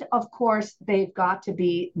 And of course, they've got to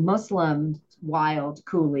be Muslim wild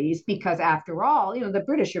coolies because, after all, the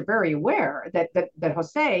British are very aware that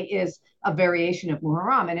Jose is a variation of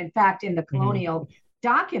Muharram. And in fact, in the colonial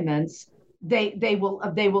documents, they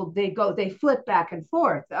flip back and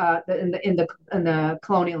forth in the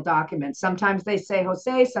colonial documents. Sometimes they say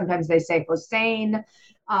Jose, sometimes they say Hossein,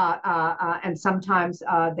 and sometimes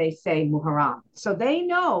they say Muharram. So they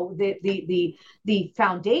know the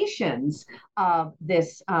foundations of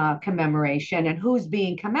this commemoration and who's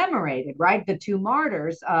being commemorated, right? The two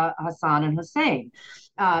martyrs, Hassan and Hussein.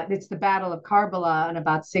 It's the Battle of Karbala in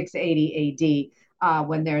about 680 AD.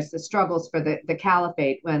 When there's the struggles for the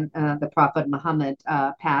caliphate, when the Prophet Muhammad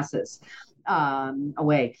passes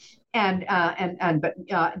away, but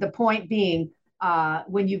the point being,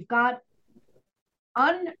 when you've got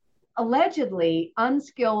allegedly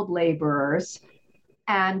unskilled laborers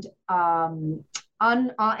and and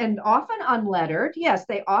often unlettered, yes,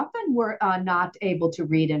 they often were not able to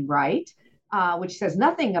read and write. Which says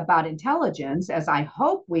nothing about intelligence, as I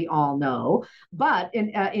hope we all know. But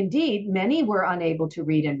indeed, many were unable to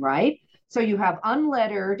read and write. So you have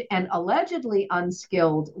unlettered and allegedly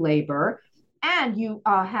unskilled labor, and you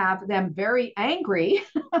have them very angry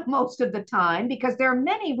most of the time because there are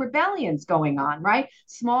many rebellions going on, right?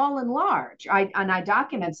 Small and large. I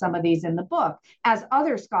document some of these in the book, as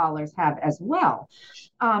other scholars have as well.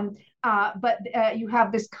 But you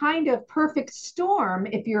have this kind of perfect storm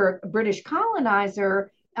if you're a British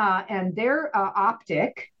colonizer and their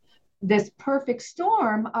optic, this perfect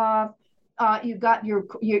storm of you've got your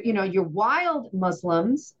wild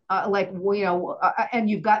Muslims, and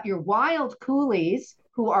you've got your wild coolies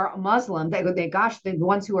who are Muslim. The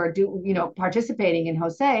ones who are participating in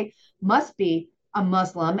Jose must be a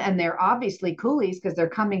Muslim, and they're obviously coolies because they're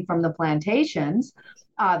coming from the plantations,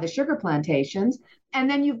 the sugar plantations. And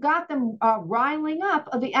then you've got them riling up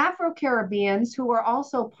the Afro-Caribbeans who are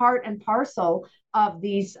also part and parcel of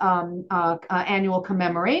these annual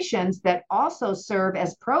commemorations that also serve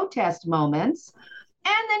as protest moments.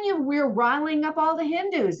 And then we're riling up all the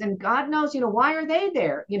Hindus, and God knows, why are they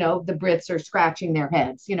there? The Brits are scratching their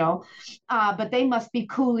heads, but they must be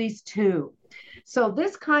coolies too. So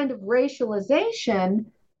this kind of racialization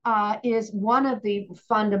is one of the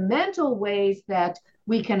fundamental ways that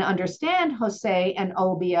we can understand Jose and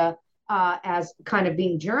Obeah as kind of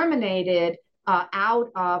being germinated out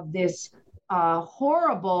of this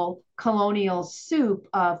horrible colonial soup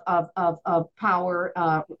of power,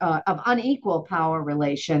 of unequal power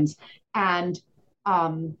relations, and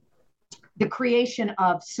the creation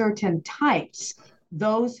of certain types,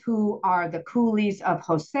 those who are the coolies of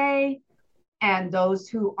Jose and those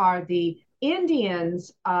who are the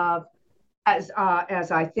Indians of, as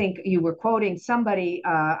I think you were quoting somebody,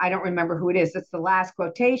 I don't remember who it is. That's the last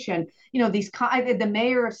quotation. The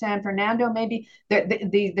mayor of San Fernando, maybe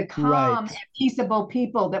the calm, right, peaceable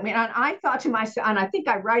people that and I thought to myself, and I think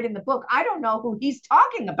I write in the book, I don't know who he's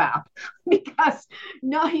talking about because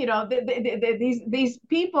these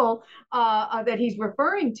people that he's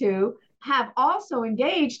referring to have also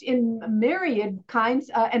engaged in myriad kinds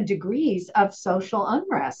and degrees of social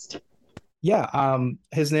unrest. Yeah,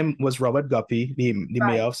 his name was Robert Guppy, the right,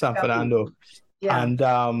 mayor of San Fernando. Yeah. And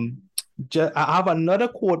I have another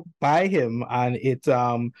quote by him, and it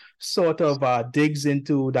sort of digs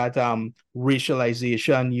into that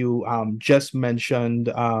racialization you just mentioned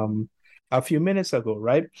a few minutes ago,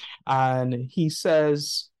 right? And he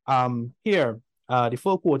says here, the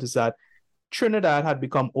full quote is that Trinidad had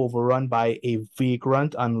become overrun by a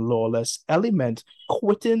vagrant and lawless element,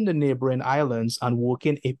 quitting the neighboring islands and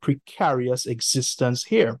working a precarious existence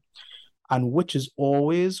here, and which is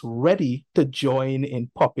always ready to join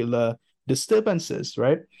in popular disturbances,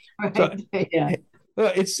 right? Right. So, yeah.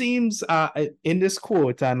 It seems in this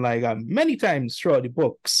quote and many times throughout the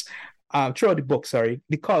books,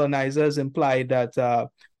 the colonizers implied that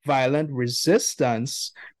violent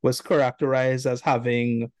resistance was characterized as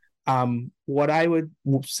having what I would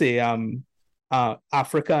say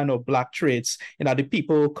African or Black traits. The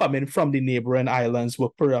people coming from the neighboring islands were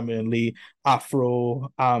predominantly African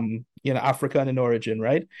in origin,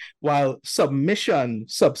 right? While submission,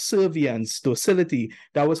 subservience, docility,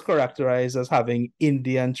 that was characterized as having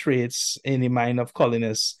Indian traits in the mind of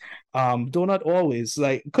colonists. Though not always.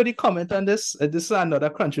 Could you comment on this? This is another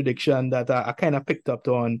contradiction that I kind of picked up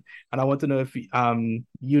on, and I want to know if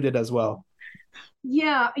you did as well.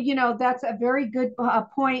 Yeah, that's a very good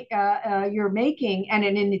point you're making, and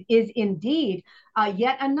it is indeed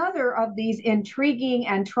yet another of these intriguing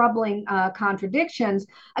and troubling contradictions.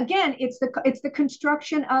 Again, it's the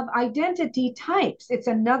construction of identity types. It's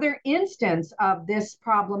another instance of this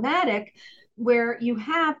problematic, where you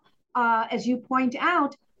have, as you point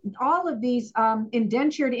out, all of these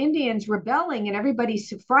indentured Indians rebelling, and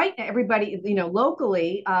everybody's frightened. Everybody,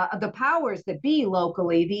 locally, the powers that be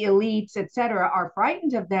locally, the elites, etc., are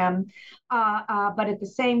frightened of them. But at the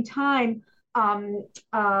same time,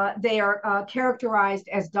 they are characterized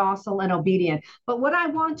as docile and obedient. But what I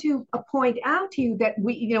want to point out to you, that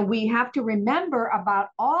we have to remember about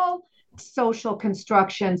all social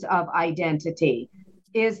constructions of identity,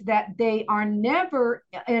 is that they are never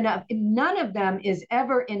none of them is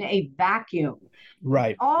ever in a vacuum.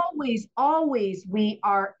 Right. Always we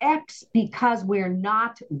are X because we're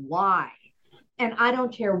not Y. And I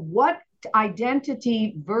don't care what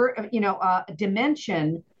identity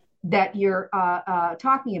dimension that you're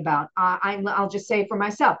talking about. I'll just say for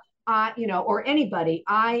myself, or anybody,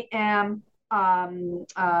 I am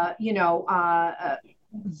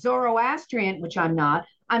Zoroastrian, which I'm not.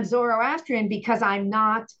 I'm Zoroastrian because I'm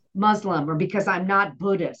not Muslim, or because I'm not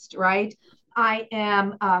Buddhist, right? I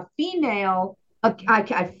am female.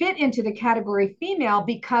 I fit into the category female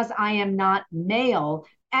because I am not male,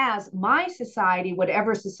 as my society,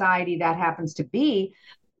 whatever society that happens to be,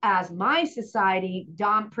 as my society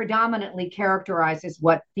predominantly characterizes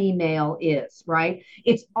what female is, right?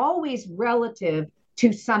 It's always relative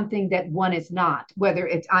to something that one is not, whether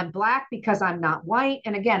it's I'm Black because I'm not white.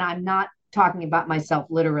 And again, I'm not talking about myself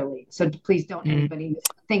literally. So please don't anybody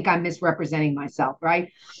think I'm misrepresenting myself, right?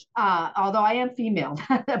 Although I am female,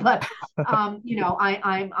 but I'm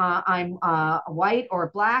white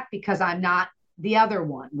or Black because I'm not the other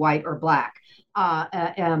one, white or Black.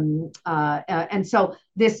 And so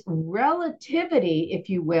this relativity, if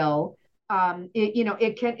you will,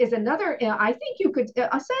 is another, I think you could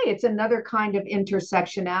say it's another kind of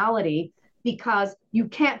intersectionality, because you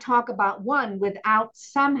can't talk about one without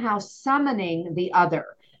somehow summoning the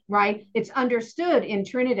other, right? It's understood in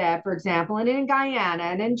Trinidad, for example, and in Guyana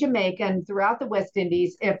and in Jamaica and throughout the West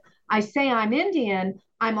Indies. If I say I'm Indian,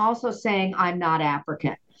 I'm also saying I'm not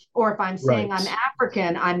African. Or if I'm saying right. I'm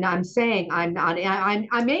African, I'm saying I'm not.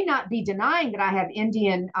 I may not be denying that I have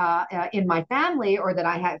Indian in my family, or that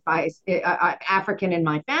I have African in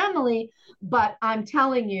my family, but I'm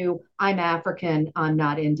telling you I'm African, I'm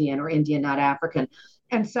not Indian, or Indian, not African.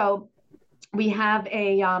 And so we have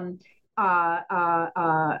I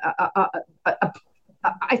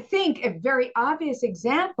think a very obvious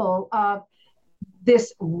example of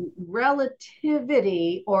this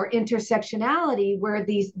relativity or intersectionality, where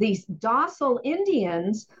these docile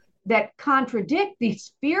Indians that contradict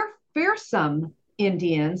these fearsome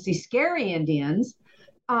Indians, these scary Indians,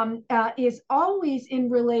 is always in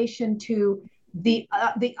relation to the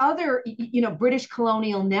other, British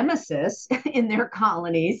colonial nemesis in their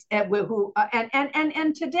colonies,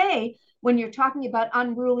 and today, when you're talking about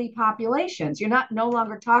unruly populations, you're no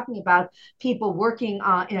longer talking about people working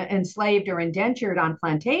enslaved or indentured on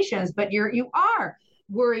plantations, but you are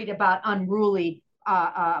worried about unruly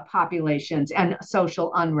populations and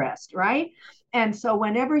social unrest, right? And so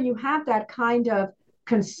whenever you have that kind of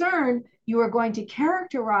concern, you are going to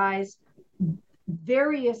characterize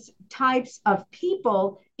various types of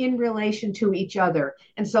people in relation to each other.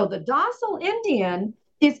 And so the docile Indian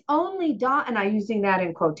is only and I'm using that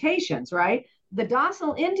in quotations, right? The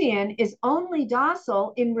docile Indian is only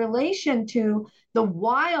docile in relation to the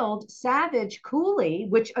wild, savage coolie,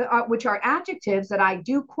 which are adjectives that I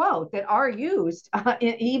do quote, that are used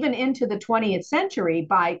even into the 20th century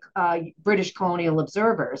by British colonial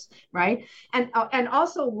observers, right? And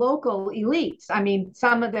also local elites. I mean,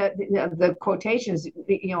 some of the quotations,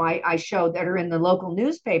 I showed that are in the local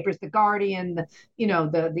newspapers, the Guardian,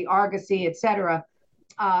 the Argosy, etc.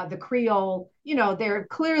 The Creole, they're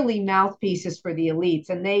clearly mouthpieces for the elites,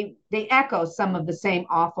 and they echo some of the same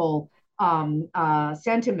awful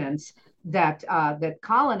sentiments that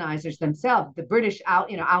colonizers themselves, the British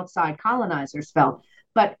outside colonizers, felt.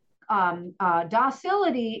 But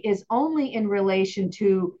docility is only in relation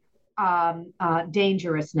to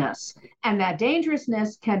dangerousness. And that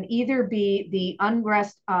dangerousness can either be the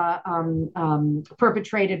unrest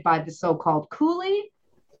perpetrated by the so-called coolie,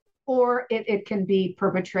 or it can be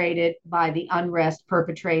perpetrated by the unrest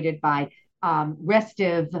perpetrated by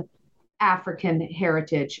restive African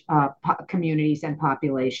heritage communities and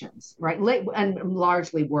populations, right? And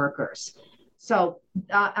largely workers. So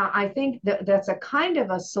I think that's a kind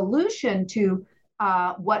of a solution to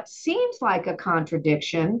what seems like a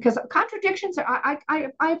contradiction, because contradictions are,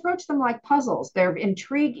 I approach them like puzzles. They're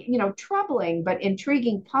intriguing, troubling, but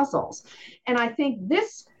intriguing puzzles. And I think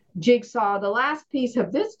this jigsaw, the last piece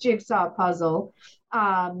of this jigsaw puzzle,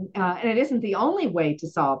 and it isn't the only way to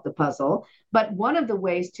solve the puzzle, but one of the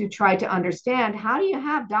ways to try to understand how do you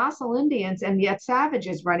have docile Indians and yet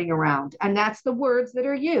savages running around? And that's the words that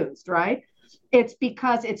are used, right? It's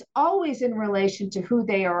because it's always in relation to who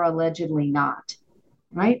they are allegedly not,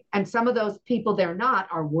 right? And some of those people they're not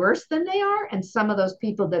are worse than they are, and some of those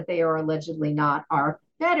people that they are allegedly not are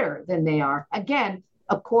better than they are. Again,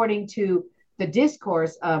 according to the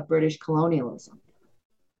discourse of British colonialism.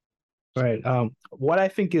 Right. What I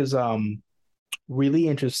think is really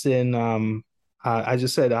interesting, as you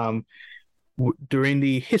said, during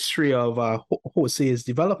the history of Jose's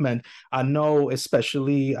development, and now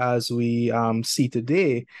especially as we see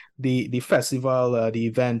today, the festival, the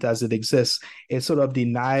event as it exists, it sort of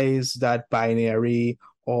denies that binary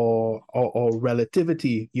or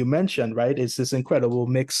relativity you mentioned, right? It's this incredible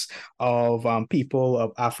mix of people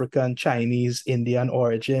of African, Chinese, Indian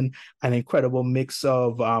origin, an incredible mix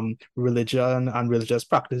of religion and religious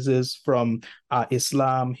practices from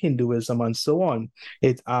Islam, Hinduism, and so on.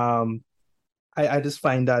 I just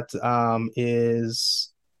find that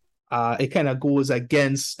it kind of goes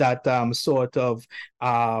against that sort of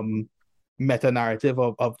meta narrative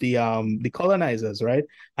of the colonizers, right?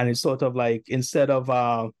 And it's sort of like, instead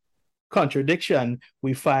of contradiction,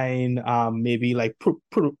 we find maybe like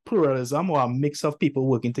pluralism, or a mix of people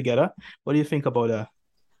working together. What do you think about that?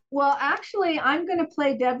 Well, actually, I'm going to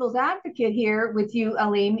play devil's advocate here with you,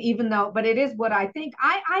 Aleem, but it is what I think.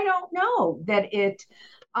 I don't know that it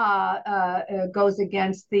goes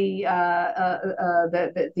against the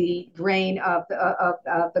grain of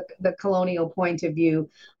the colonial point of view,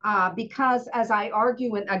 because, as I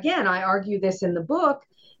argue, and again I argue this in the book,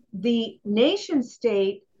 the nation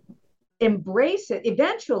state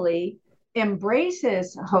eventually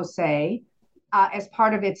embraces Jose as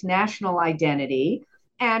part of its national identity,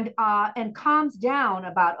 and calms down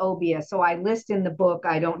about Obeah. So I list in the book,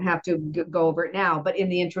 I don't have to go over it now, but in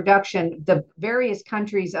the introduction, the various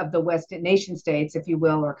countries of the West, nation states, if you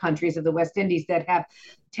will, or countries of the West Indies that have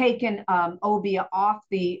taken Obeah off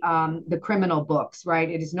the criminal books, right?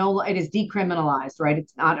 It is decriminalized, right?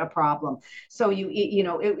 It's not a problem. So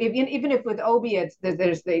even if with Obeah,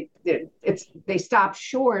 they stop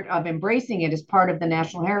short of embracing it as part of the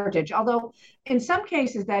national heritage. Although in some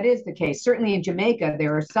cases that is the case. Certainly in Jamaica,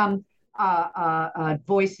 there are some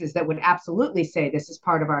voices that would absolutely say this is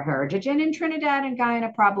part of our heritage, and in Trinidad and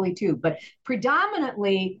Guyana probably too, but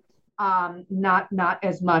predominantly not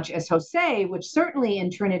as much as Jose, which certainly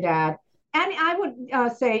in Trinidad, and I would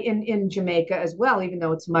say in Jamaica as well, even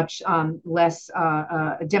though it's much less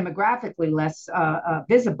demographically less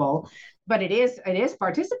visible, but it is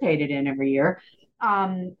participated in every year.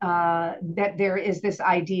 That there is this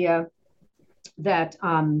idea that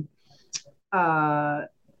gosh,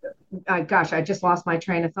 I just lost my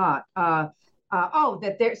train of thought.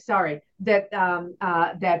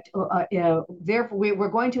 Therefore we're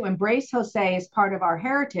going to embrace Jose as part of our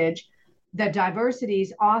heritage. The diversity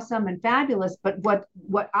is awesome and fabulous, but what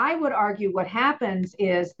I would argue what happens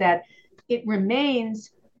is that it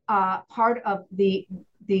remains part of the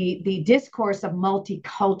discourse of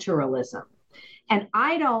multiculturalism, and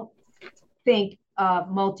I don't think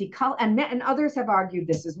and others have argued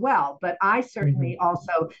this as well, but I certainly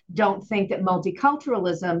also don't think that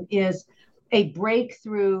multiculturalism is a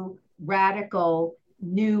breakthrough, radical,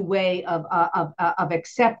 new way of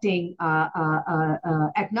accepting,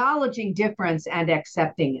 acknowledging difference and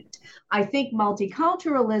accepting it. I think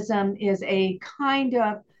multiculturalism is a kind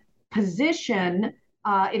of position.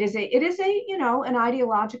 It is an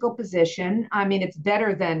ideological position. I mean, it's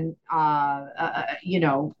better than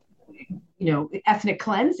ethnic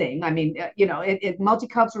cleansing. I mean,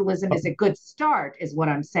 multiculturalism is a good start, is what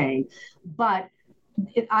I'm saying. But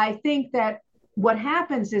I think that what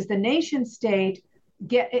happens is the nation state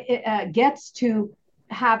gets to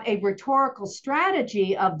have a rhetorical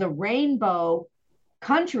strategy of the rainbow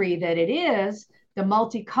country that it is, the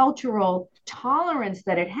multicultural tolerance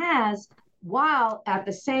that it has, while at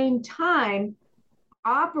the same time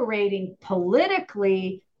operating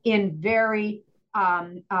politically in very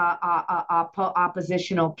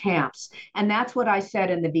oppositional camps. And that's what I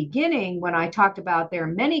said in the beginning when I talked about there are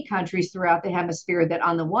many countries throughout the hemisphere that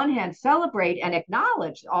on the one hand celebrate and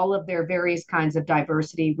acknowledge all of their various kinds of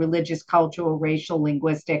diversity, religious, cultural, racial,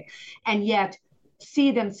 linguistic, and yet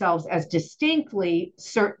see themselves as distinctly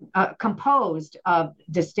composed of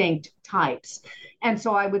distinct types. And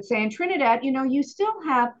so I would say in Trinidad, you still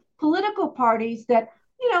have political parties that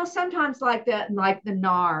sometimes like the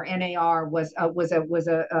NAR was an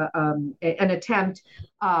attempt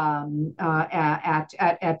at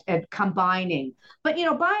combining, but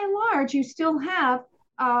by and large you still have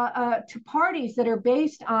parties that are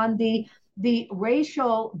based on the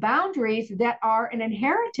racial boundaries that are an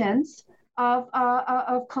inheritance of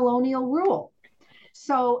colonial rule.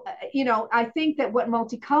 So, I think that what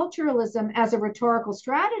multiculturalism as a rhetorical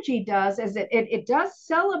strategy does is it does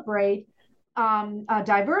celebrate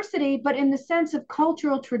diversity, but in the sense of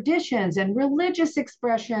cultural traditions and religious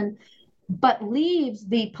expression, but leaves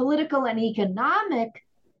the political and economic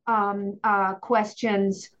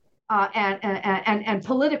questions and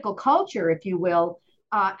political culture, if you will,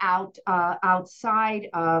 outside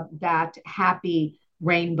of that happy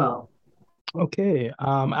rainbow. Okay.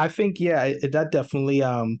 I think that definitely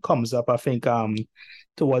comes up. I think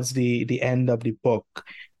towards the end of the book.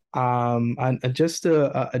 And just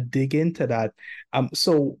to dig into that,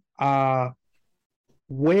 so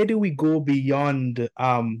where do we go beyond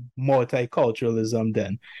multiculturalism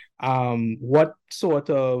then? What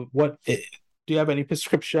do you have any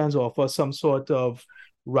prescriptions or for some sort of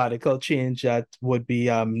radical change that would be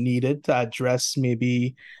needed to address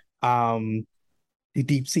maybe the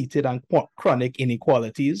deep-seated and chronic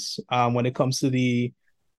inequalities when it comes to the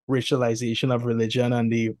racialization of religion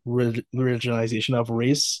and the regionalization of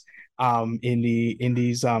race in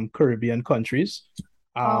these Caribbean countries?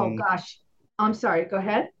 Oh gosh, I'm sorry. Go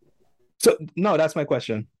ahead. So no, that's my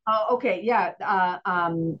question. Oh, okay. Yeah.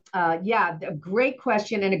 A great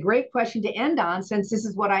question and a great question to end on, since this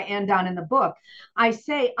is what I end on in the book. I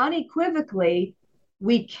say unequivocally,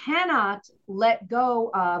 we cannot let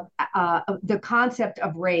go of the concept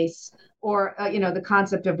of race or the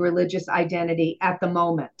concept of religious identity at the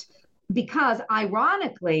moment, because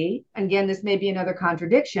ironically, again, this may be another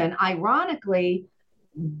contradiction. Ironically,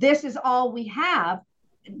 this is all we have.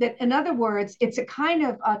 That, in other words, it's a kind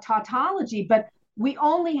of a tautology, but we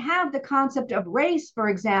only have the concept of race, for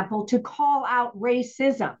example, to call out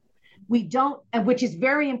racism. We don't, which is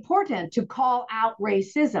very important, to call out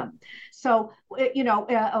racism. So,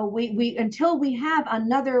 we until we have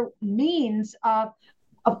another means of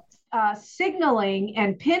signaling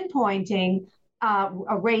and pinpointing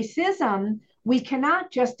racism, we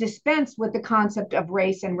cannot just dispense with the concept of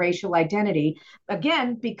race and racial identity.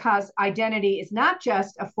 Again, because identity is not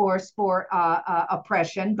just a force for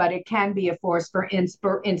oppression, but it can be a force for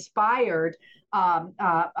inspired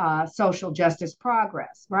social justice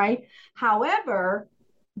progress, right? However,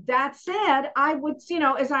 that said, I would,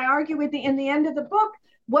 as I argue in the end of the book,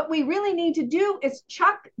 what we really need to do is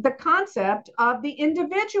chuck the concept of the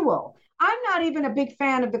individual. I'm not even a big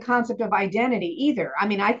fan of the concept of identity either. I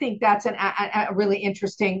mean, I think that's a really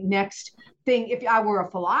interesting next thing. If I were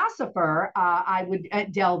a philosopher, I would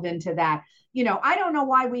delve into that. I don't know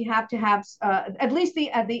why we have to have at least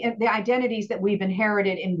the identities that we've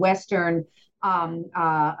inherited in Western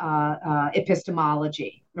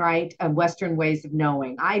epistemology, right? Western ways of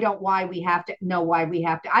knowing. I don't why we have to know why we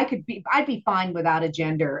have to. I'd be fine without a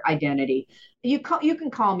gender identity. You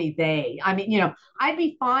can call me they. I mean, I'd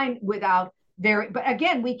be fine without but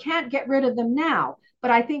again, we can't get rid of them now.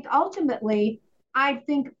 But I think ultimately, I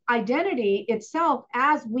think identity itself,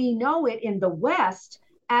 as we know it in the West,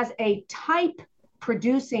 as a type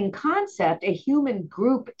producing concept, a human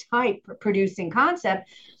group type producing concept,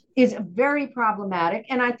 is very problematic.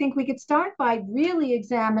 And I think we could start by really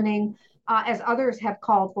examining, as others have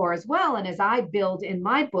called for as well, and as I build in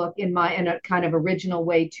my book in a kind of original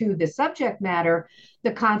way to the subject matter,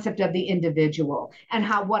 the concept of the individual. And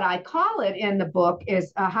what I call it in the book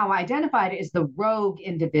is how I identify it is the rogue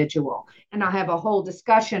individual. And I have a whole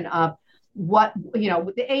discussion of what,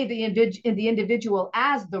 the individual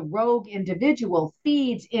as the rogue individual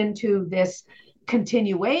feeds into this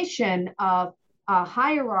continuation of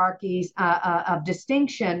hierarchies of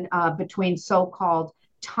distinction between so-called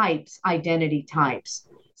types, identity types.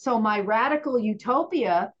 So my radical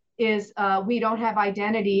utopia is we don't have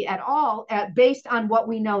identity at all based on what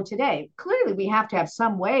we know today. Clearly, we have to have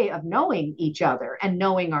some way of knowing each other and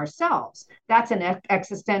knowing ourselves. That's an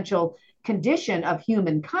existential condition of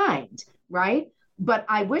humankind, right? But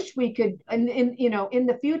I wish we could, in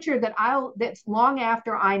the future that's long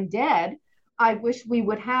after I'm dead, I wish we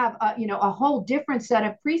would have, a whole different set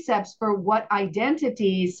of precepts for what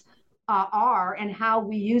identities are and how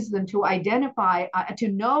we use them to identify, to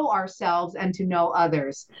know ourselves and to know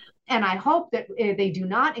others. And I hope that they do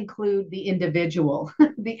not include the individual.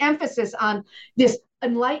 The emphasis on this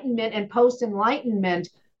enlightenment and post-enlightenment,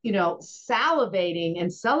 salivating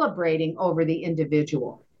and celebrating over the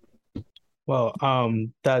individual. Well,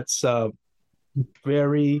 that's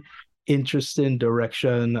very interesting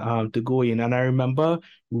direction to go in. And I remember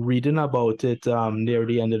reading about it near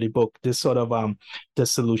the end of the book, this sort of the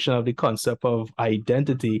solution of the concept of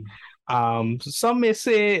identity. Some may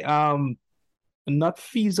say not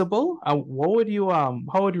feasible. How would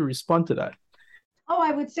you respond to that? Oh,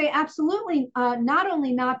 I would say absolutely not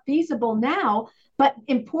only not feasible now, but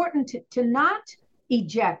important to not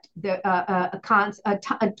eject the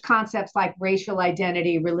concepts like racial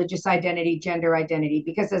identity, religious identity, gender identity,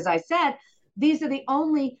 because as I said, these are the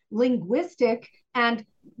only linguistic and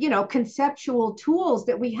conceptual tools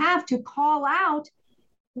that we have to call out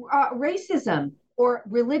racism or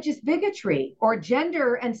religious bigotry or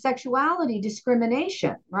gender and sexuality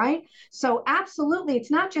discrimination, right? So absolutely,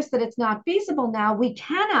 it's not just that it's not feasible now, we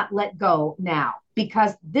cannot let go now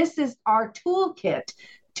because this is our toolkit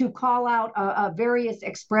to call out various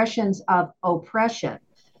expressions of oppression.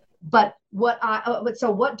 But what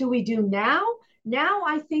do we do now? Now,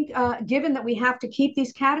 I think, given that we have to keep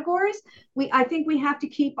these categories, I think we have to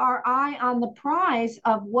keep our eye on the prize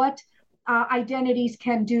of what identities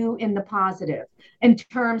can do in the positive in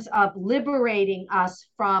terms of liberating us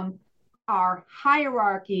from our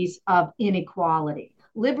hierarchies of inequality,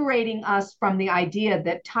 liberating us from the idea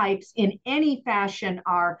that types in any fashion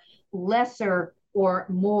are lesser or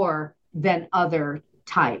more than other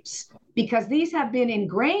types, because these have been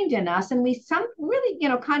ingrained in us, and we really,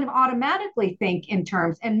 kind of automatically think in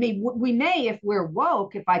terms, and we may, if we're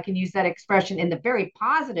woke, if I can use that expression in the very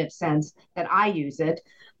positive sense that I use it,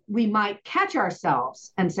 we might catch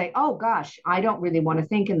ourselves and say, oh gosh, I don't really want to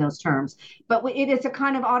think in those terms. But it is a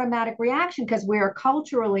kind of automatic reaction because we are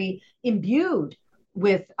culturally imbued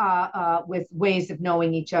with ways of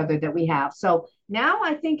knowing each other that we have. So now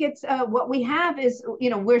I think it's what we have is,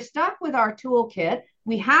 we're stuck with our toolkit.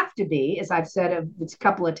 We have to be, as I've said a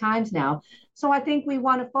couple of times now. So I think we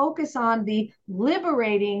want to focus on the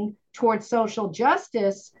liberating towards social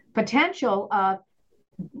justice potential of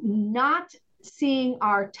not seeing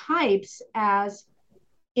our types as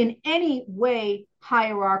in any way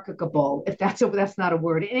hierarchical, if that's not a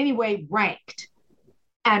word, in any way ranked,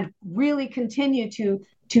 and really continue to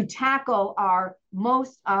tackle our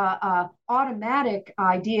most automatic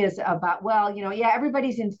ideas about, well,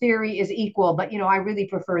 everybody's in theory is equal, but I really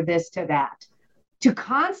prefer this to that. To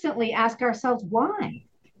constantly ask ourselves,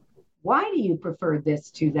 why do you prefer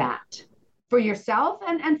this to that, for yourself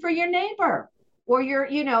and for your neighbor or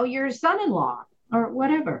your son-in-law or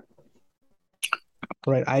whatever.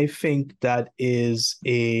 Right. I think that is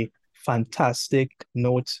a fantastic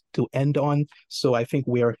note to end on. So I think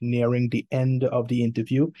we are nearing the end of the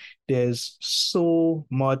interview. There's so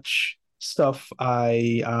much stuff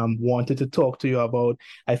I wanted to talk to you about.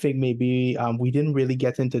 I think maybe we didn't really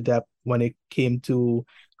get into depth when it came to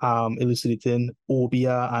elucidating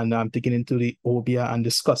obeah and digging into the obeah and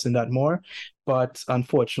discussing that more. But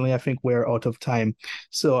unfortunately, I think we're out of time.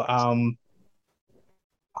 So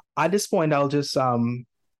at this point, I'll just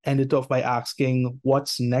end it off by asking,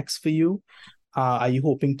 what's next for you? Are you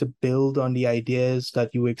hoping to build on the ideas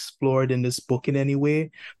that you explored in this book in any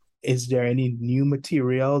way? Is there any new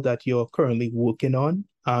material that you're currently working on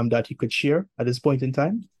that you could share at this point in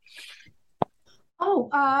time? Oh,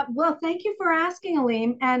 well, thank you for asking,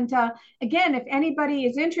 Aleem. And again, if anybody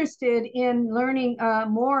is interested in learning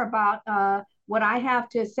more about what I have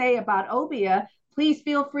to say about obeah, please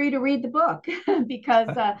feel free to read the book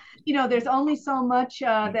because there's only so much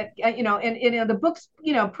that and the book's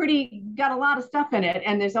pretty got a lot of stuff in it,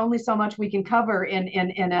 and there's only so much we can cover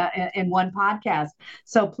in one podcast.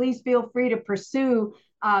 So please feel free to pursue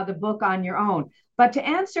the book on your own. But to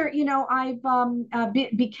answer, I've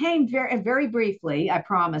became very briefly, I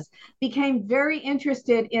promise, became very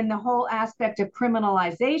interested in the whole aspect of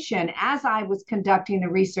criminalization as I was conducting the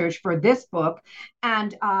research for this book.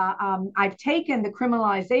 And I've taken the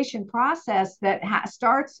criminalization process that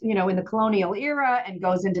starts, in the colonial era and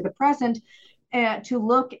goes into the present to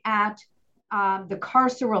look at the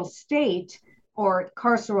carceral state or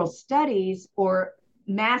carceral studies or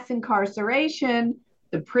mass incarceration,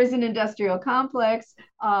 the prison industrial complex,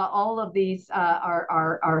 all of these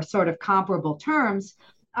are sort of comparable terms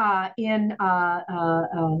in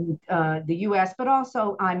the US, but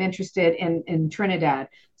also I'm interested in Trinidad,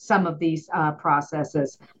 some of these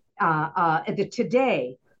processes. the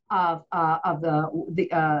today of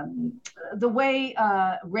the way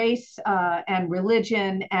race and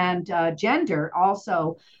religion and gender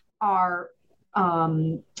also are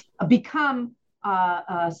become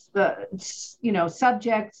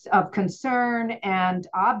subjects of concern and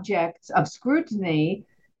objects of scrutiny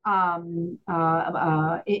under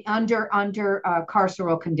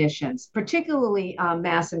carceral conditions, particularly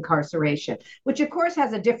mass incarceration, which of course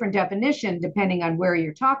has a different definition depending on where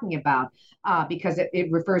you're talking about, because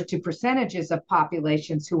it refers to percentages of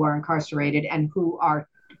populations who are incarcerated and who are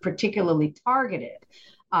particularly targeted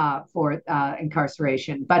for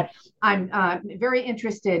incarceration. But I'm very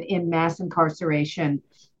interested in mass incarceration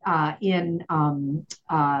in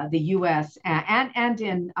the U.S. and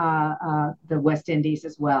in the West Indies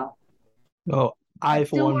as well. Oh, I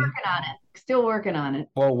for one, working on it. Still working on it.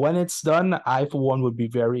 Well, when it's done, I for one would be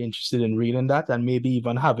very interested in reading that and maybe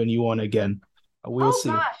even having you on again. We'll see.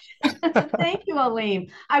 Gosh. Thank you, Aleem.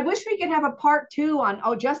 I wish we could have a part 2 on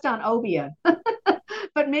Obeah.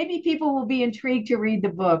 But maybe people will be intrigued to read the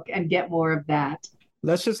book and get more of that.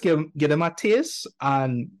 Let's just get them a taste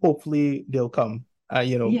and hopefully they'll come.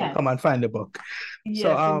 Yes. Come and find the book. Yes,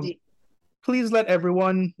 so, indeed. Please let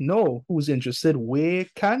everyone know who's interested. Where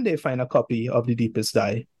can they find a copy of The Deepest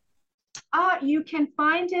Dye? You can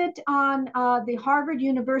find it on the Harvard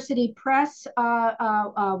University Press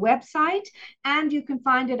website, and you can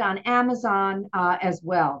find it on Amazon as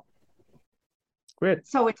well. Great.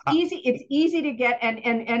 So it's easy. It's easy to get, and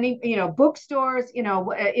any bookstores.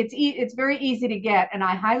 It's very easy to get, and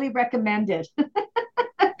I highly recommend it.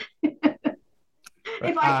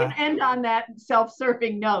 If I can end on that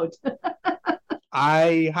self-serving note.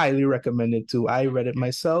 I highly recommend it too. I read it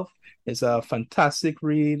myself. It's a fantastic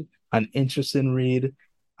read, an interesting read,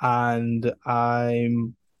 and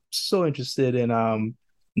I'm so interested in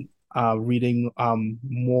reading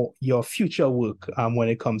more your future work when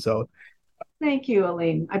it comes out. Thank you,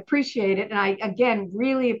 Aleem. I appreciate it. And I, again,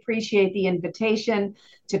 really appreciate the invitation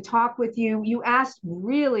to talk with you. You asked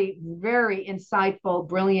really very insightful,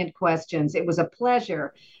 brilliant questions. It was a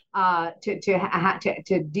pleasure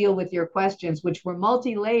to deal with your questions, which were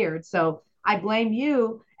multi-layered. So I blame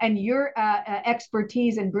you and your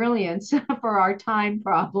expertise and brilliance for our time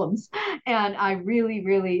problems. And I really,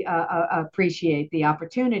 really appreciate the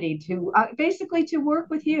opportunity to basically to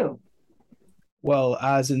work with you. Well,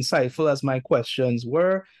 as insightful as my questions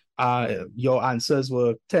were, your answers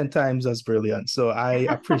were 10 times as brilliant. So I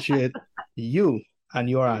appreciate you and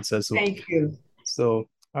your answers. Thank you. So,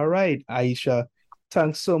 all right, Aisha,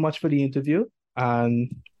 thanks so much for the interview,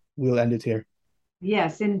 and we'll end it here.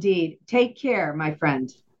 Yes, indeed. Take care, my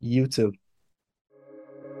friend. You too.